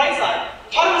 On the bright side,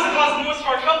 Potter was the cause of most of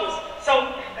our troubles,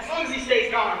 so as long as he stays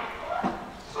gone.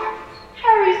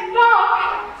 Harry's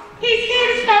back. He's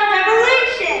here to start a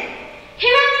revolution. He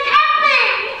runs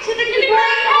camping to the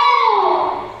Great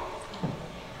Hall.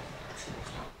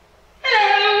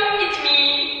 Hello, it's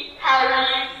me,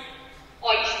 Harry.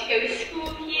 I used to go to school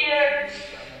here.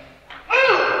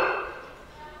 Ooh!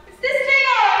 Is this thing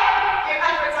on? Your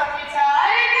efforts are futile. I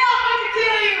didn't know what to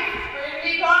kill you. Bring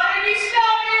me Potter and you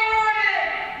shall be rewarded.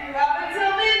 You have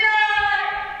until midnight.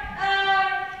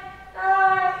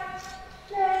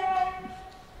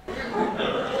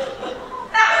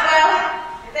 Well,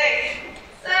 I think.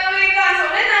 So we got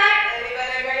till midnight.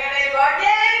 Anybody bring any board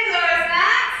games or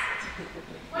snacks?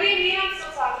 What do you mean I'm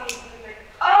still talking?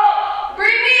 Oh,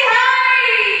 bring me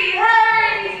Harry!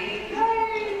 Harry!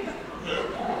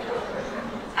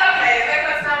 Okay, there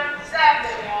goes some staff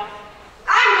video.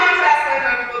 I'm going to ask an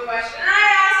uncomfortable question, and I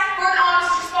ask for an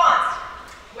honest response.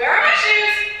 Where are my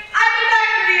shoes? I've been back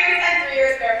 3 years and 3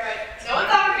 years barefoot. No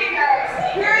one's offered me a pair of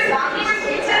sneakers, socks,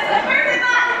 sweet tips, and birthday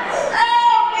buttons.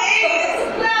 Oh, maybe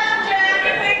it's not jam,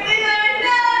 you quickly learn.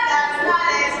 No, that's not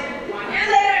it. 1 year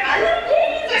later, my little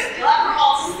kids are still out for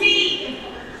all to see.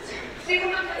 So you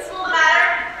come to principal the matter?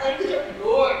 Like,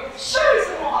 Lord, surely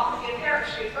someone will offer me a pair of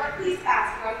shoes, or at least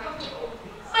ask if I'm comfortable.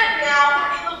 But now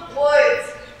we're in the woods.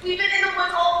 We've been in the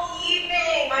woods all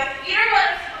evening. My feet are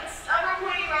wet from the summer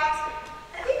pointy rocks.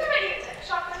 I think I might need a tech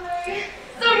shop in there.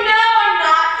 So now I'm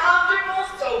not comfortable,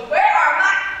 so where are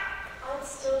my... I'm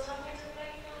still talking to my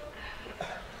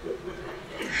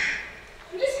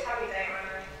I'm just happy that I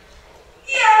remember.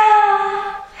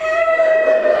 Yeah!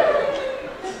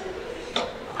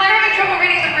 I'm having trouble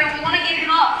reading the room. We want to give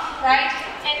him up, right?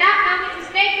 In that moment,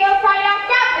 his mate girl cried out,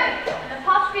 "Grab him!" And the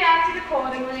Puffs reacted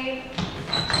accordingly.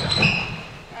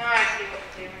 I see what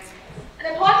we're doing.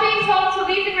 And upon being told to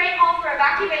leave the Great Hall for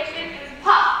evacuation, it was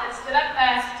Puff that stood up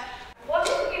first. What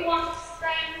if we want to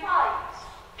stay and fight?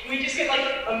 Can we just get like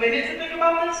a minute to think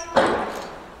about this?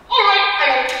 Alright, I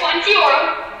will find Fiora.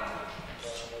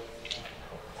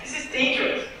 This is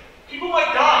dangerous. People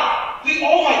might die. We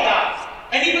all might die.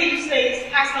 Anybody who stays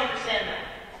has to understand that.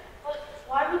 But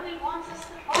why would they want us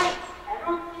to fight?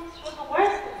 Everyone thinks we're the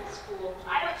worst in the school.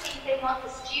 I don't think they want the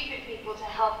stupid people to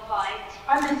help fight.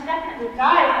 I must definitely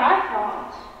die if I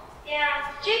thought. Yeah,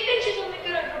 Jake thinks she's only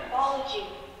good at herbology.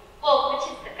 Well, which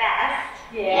is the best.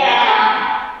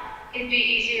 Yeah. It'd be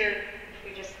easier if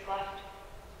we just left.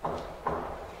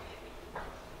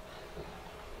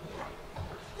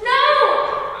 No!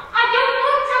 I don't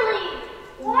want to leave!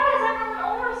 Why is everyone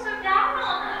always so down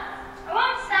on us? I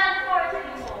won't stand for it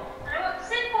anymore. And I won't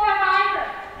sit for it either.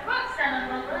 I won't stand on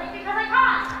my leg because I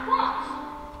can't. What?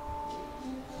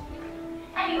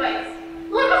 Anyways,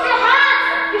 look at your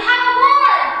hands! You have a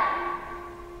woman!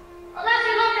 Unless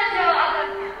you looked at your other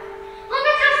hand. Look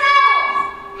at yourselves!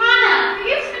 Hannah, you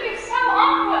used to be so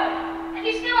awkward. And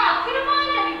you still aren't good to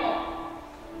mind anymore.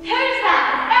 Who's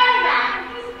that? Very bad.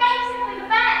 He's basically the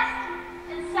best.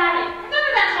 And Sally,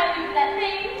 remember that time you did that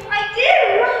thing? I do!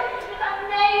 It was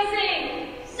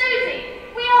amazing. Susie,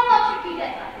 we all thought you'd be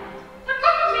dead like that. But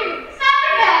look at you,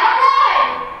 standing there,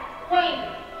 alive! Wayne,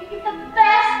 you give the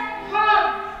best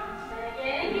hugs. Then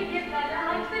again, you give better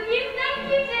hugs than you think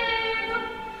you do.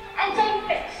 And Jane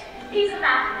Fish, he's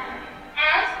imaginary.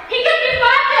 And he can do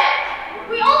magic!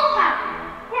 We all have him.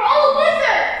 We're all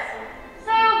wizards!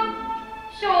 So,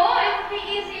 sure, it would be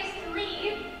easiest to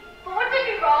leave, but what did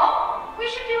we wrong? We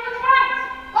should do what's right.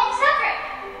 Like Cedric.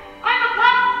 I'm a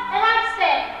pup, and I'm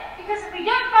staying. Because if we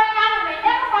don't find out, we may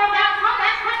never find out how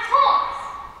that cat talks.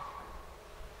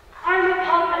 I'm a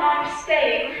pup and I'm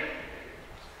staying.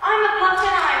 I'm a pup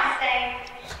and I'm staying.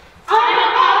 I'm a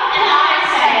pup and I'm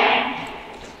staying.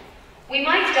 We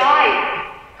might die.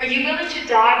 Are you willing to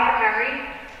die for Harry?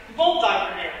 We both die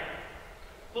for him.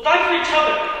 We'll die for each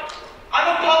other. I'm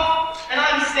a pup and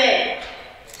I'm staying.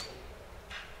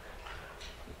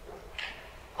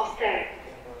 I'll stay.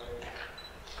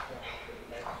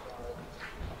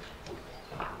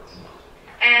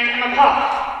 And I'm a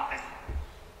pup.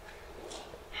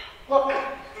 Look,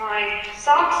 my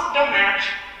socks don't match.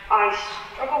 I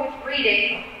struggle with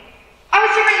reading. I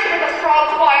was singing for the frog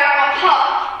choir. I'm a pup.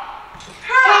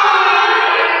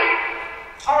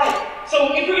 Alright, so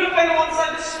if we're gonna fight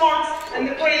alongside the smarts and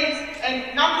the brains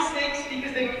and not the snakes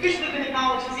because they've officially been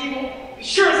acknowledged as evil, we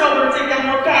sure as hell better take down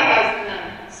more bad guys than them.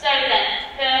 So then,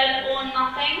 third or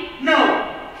nothing? No!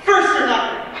 First or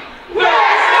nothing!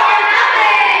 First or nothing!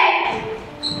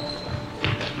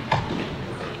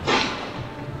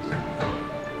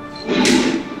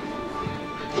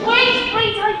 Wait!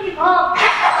 I give up.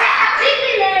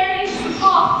 Dulaney.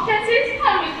 Oh, that's it. I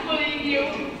was bullying you.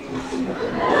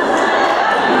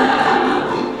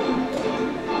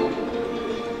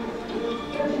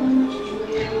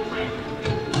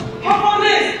 Puff on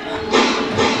this!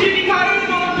 Yippee-ki-yay,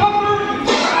 motherfucker!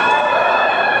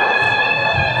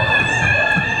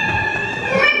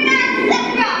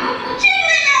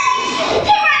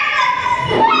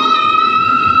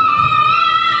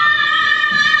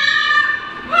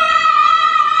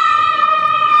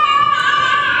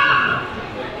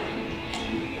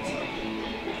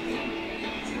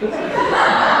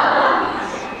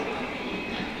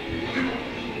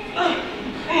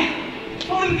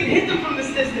 Only we can hit them from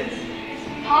this distance.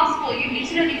 Impossible. You need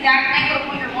to know the exact angle of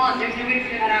what you want. There's no way to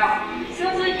figure that out.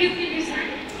 Sounds like you could use that.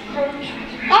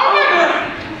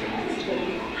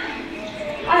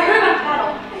 I heard about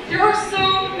battle. There are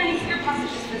so many secret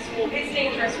passages in this school. It's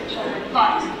dangerous for children.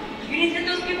 But you need to get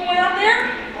those people way out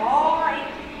there. All right.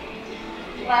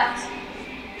 Left.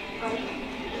 Right.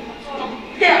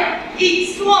 There!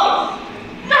 Eat slow!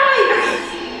 Nice!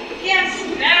 Yes,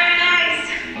 very nice!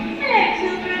 Hey,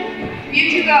 children. You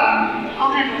two go.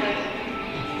 I'll handle it.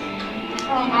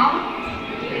 Hello, Mom?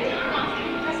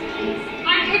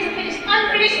 I'm here to finish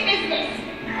unfinished business.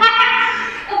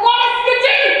 What is the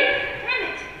deal?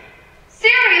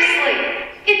 Seriously,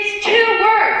 it's 2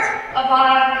 words.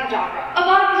 Avada Kedavra.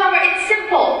 Avada Kedavra, it's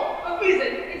simple. What is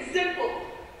it? It's simple.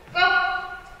 Go.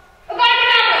 Avada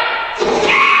Kedavra.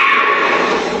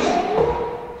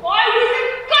 Why is it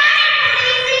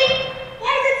easy?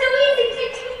 Why is it so easy to say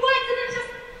 2 words and then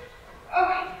just...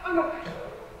 Okay, I'm okay.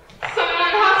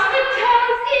 Someone has to tell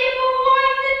us evil one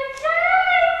the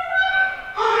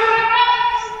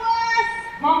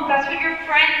Mom, that's what your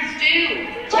friends do.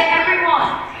 To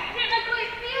everyone. Technically,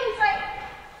 it feels like...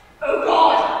 Oh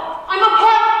God! I'm a pup!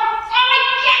 Oh, I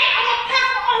get it! I'm a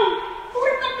pest! Oh! Who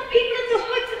would have thought the people in the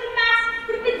hoods and the masks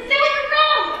would have been so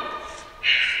wrong?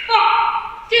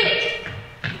 Fuck! Do it!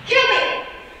 Kill me!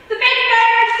 The big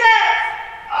bad says!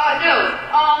 No.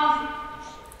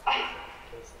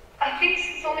 I think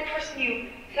since the only person you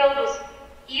killed was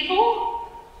evil,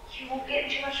 you won't get in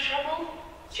too much trouble.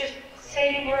 Just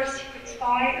say you were a secret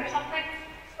spy or something.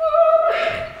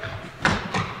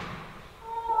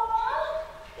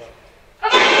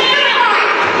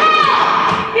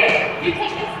 Here, you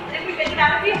take this, and we've been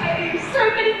out of here. I owe you so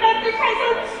many birthday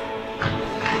presents!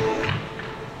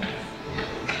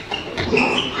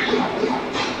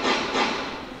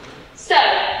 So,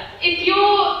 if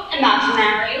you're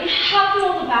imaginary, how come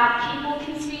all the bad people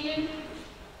can see you?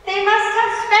 They must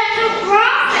have special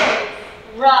glasses.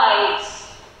 Right.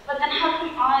 But then how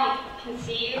come I can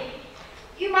see you?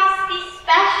 You must be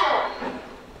special.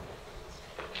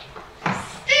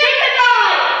 Stupid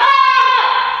boy!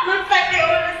 Ah! Looks like they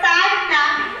were decided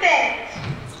not to finish.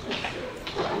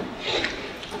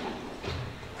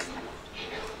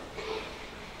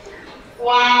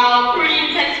 Wow, pretty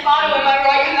intense photo, am I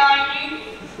right behind you?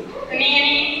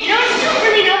 Annie, you don't still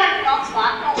really know how to pronounce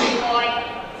that, don't you, boy?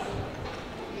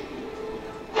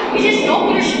 We just don't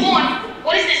finish one.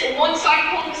 What is this, a one-sided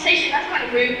conversation? That's kind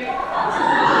of rude.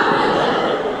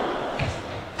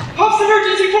 Puffs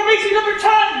emergency formation number 10!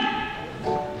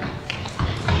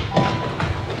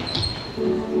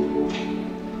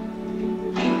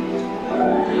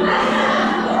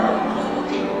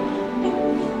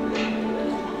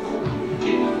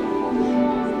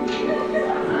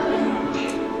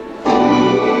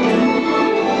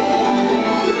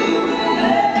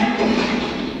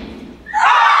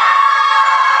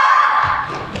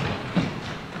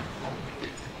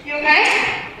 You okay?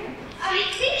 I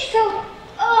think so.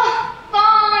 Oh,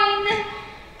 fine.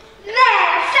 There,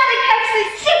 Sally Peps is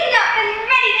suited up and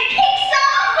ready to kick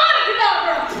some Avada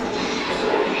Kedavra.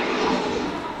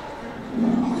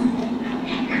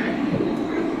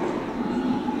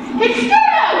 It's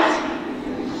Studios!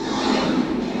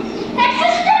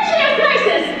 Existential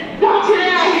crisis! Not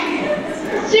today!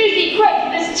 Susie, quick,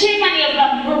 there's too many of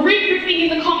them. We're regrouping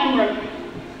in the common room.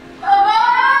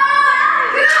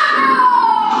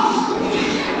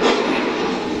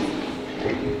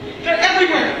 They're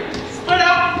everywhere! Spread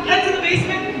out, head to the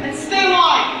basement, and stay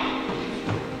alive!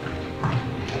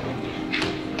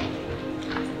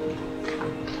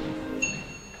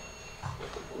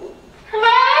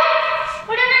 Hello?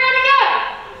 Where'd everybody go?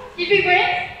 Did we win?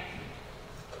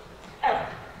 Oh.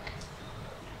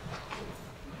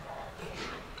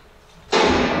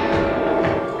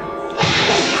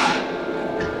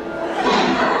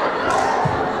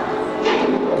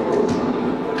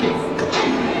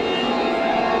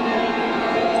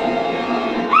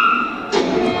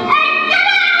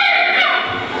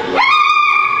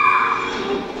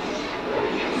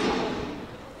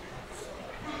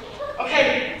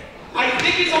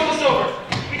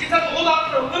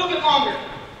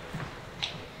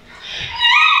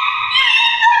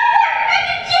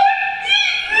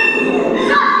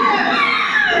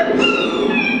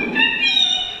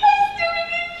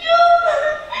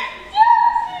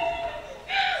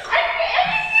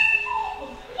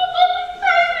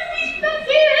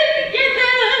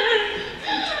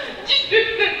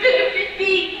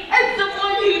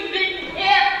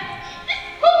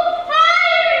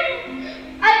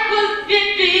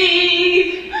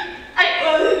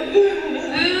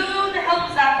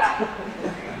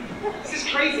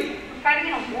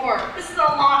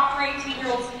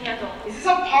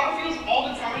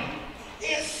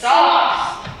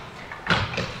 Sauce.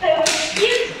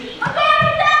 Excuse me. I'm going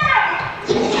to die.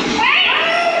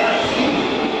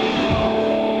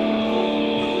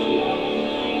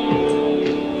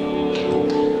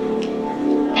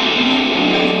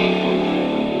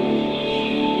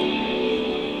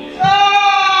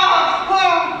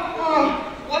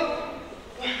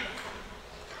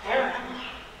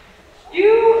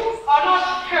 You are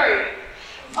not Harry.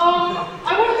 I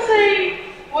want to say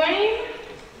Wayne.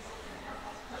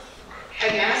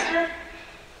 Headmaster?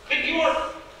 But you are...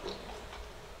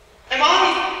 Am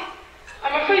I?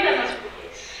 I'm afraid that must be the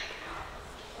case.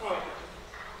 Oh.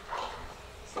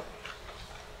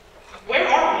 Where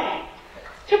are we?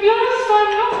 To be honest,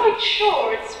 I'm not quite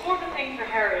sure. It's more of a thing for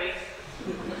Harry.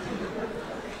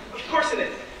 Of course it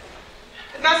is.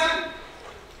 Headmaster,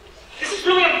 this is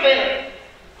really unfair.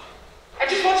 I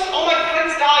just watched all my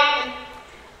friends die and...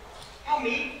 Now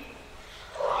me?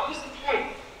 What was the point?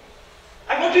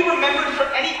 I won't be remembered for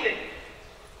anything.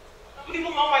 Nobody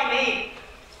will know my name.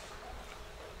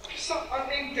 There's some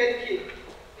unnamed dead kid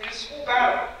in a school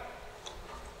battle.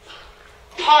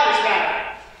 Potter's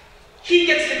battle. He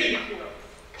gets to be the hero.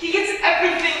 He gets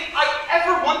everything I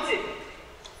ever wanted.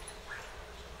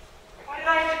 Why did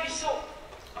I have to be so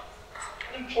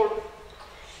unimportant?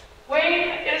 Wayne,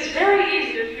 it is very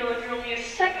easy to feel like you're only a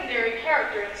secondary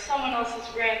character in someone else's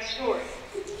grand story.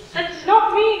 That does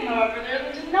not mean, however, there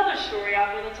isn't another story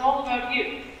out there that's all about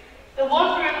you. The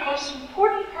one where you're the most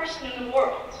important person in the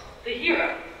world, the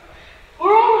hero.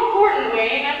 We're all important,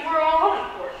 Wayne, and we're all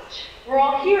unimportant. We're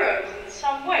all heroes in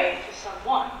some way to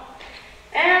someone.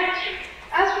 And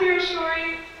as for your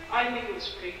story, I think it was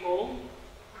pretty cool.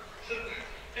 So,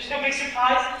 there's no big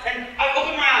surprise, and I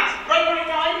opened my eyes right when I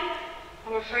died?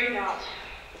 I'm afraid not.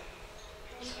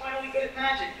 I was finally good at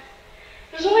magic.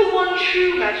 There's only one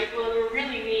true magic we'll ever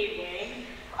really need, Wayne.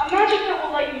 A magic that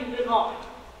will let you live on.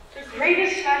 The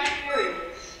greatest magic there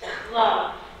is,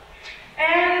 love.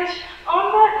 And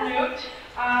on that note,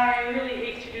 I really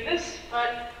hate to do this,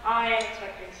 but I am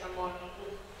expecting someone.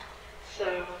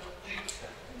 So,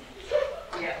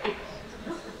 yeah.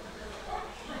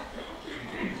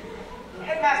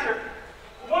 Headmaster,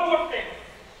 one more thing.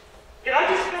 Did I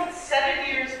just spend 7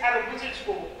 years at a wizard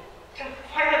school to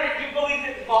find out that you believe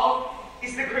that love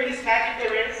is the greatest magic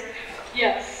there is?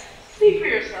 Yes. See for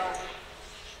yourself.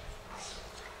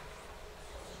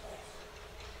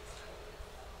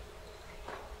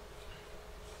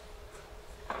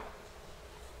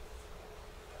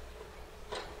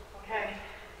 Okay.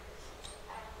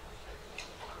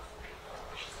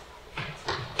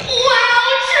 Wow,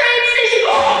 train station!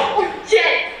 Oh, we're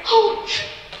dead! Oh.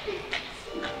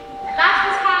 That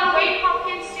was how Wayne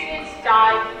Hopkins students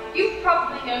died. You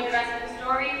probably know the rest of the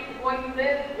story. The boy who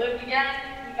lived again,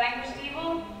 and vanquished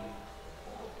evil.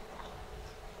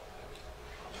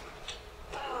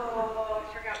 Oh,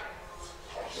 I forgot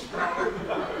my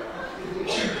mom.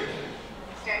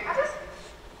 Staring at us?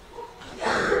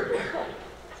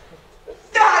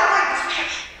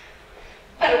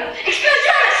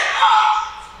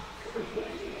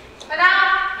 But now,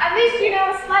 at least you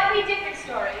know a slightly different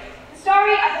story. The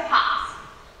story of the past.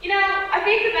 You know, I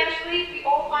think eventually we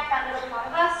all find that little part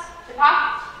of us, the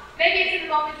past. Maybe it's in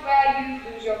the moments where you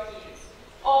lose your keys.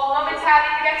 Or moments how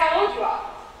you forget how old you are.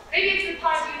 Maybe it's the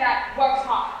part of you that works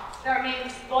hard, that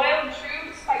remains loyal and true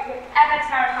despite whatever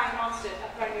terrifying monsters are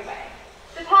thrown your way.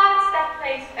 The parts that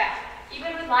plays fair,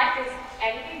 even when life is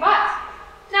anything but.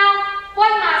 Now, one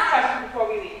last question before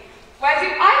we leave. Where do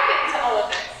I fit into all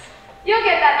of this? You'll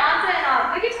get that answer in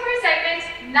our obligatory segment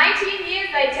 19 years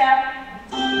later.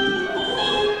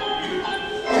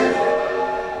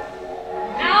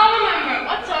 Now remember,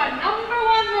 what's our #1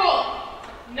 rule?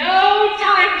 No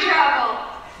time travel.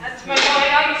 That's my boy,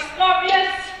 I'm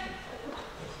Scorpius.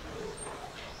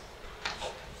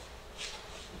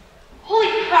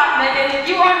 Holy crap, Megan,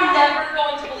 you are never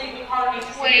going to believe what Connor needs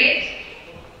to see. Wait.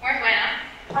 Where's Lana?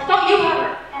 I thought you had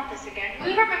her. Not this again.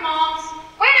 We were at my mom's.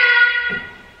 Lana!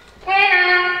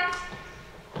 Lana!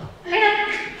 Lana!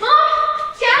 Mom?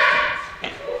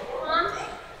 Dad? Mom?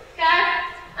 Dad?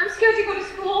 I'm scared to go to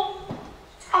school.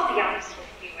 I'll be honest with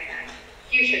you, Lana.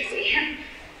 You should see.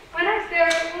 When I was there,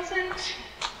 it wasn't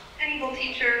an evil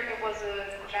teacher. It was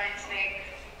a giant snake.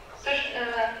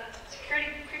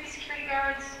 Creepy security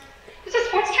guards. It was a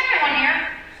sports tournament one year.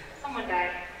 Someone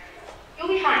died. You'll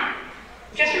be fine.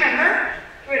 Just remember,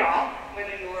 through it all,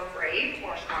 whether you're brave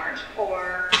or smart,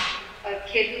 or a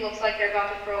kid who looks like they're about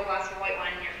to throw a glass of white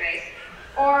wine in your face,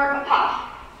 or a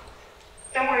puff,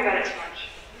 don't worry about it too much.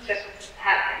 Just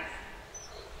happen.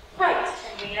 Right,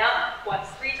 and Lena, what's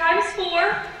 3 times 4?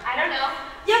 I don't know.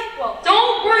 Yep, well,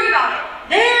 don't worry about it.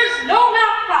 There's no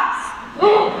math class.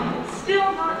 Ooh.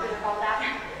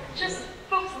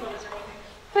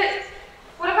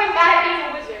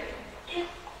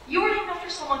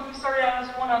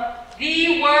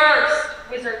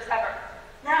 wizards ever.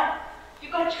 Now,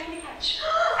 you've got a train to catch.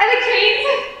 And the trains?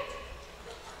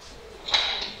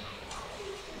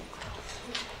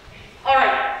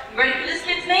 Alright, you ready for this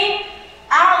kid's name?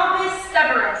 Albus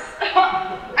Severus.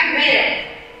 I made it.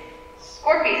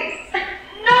 Scorpions.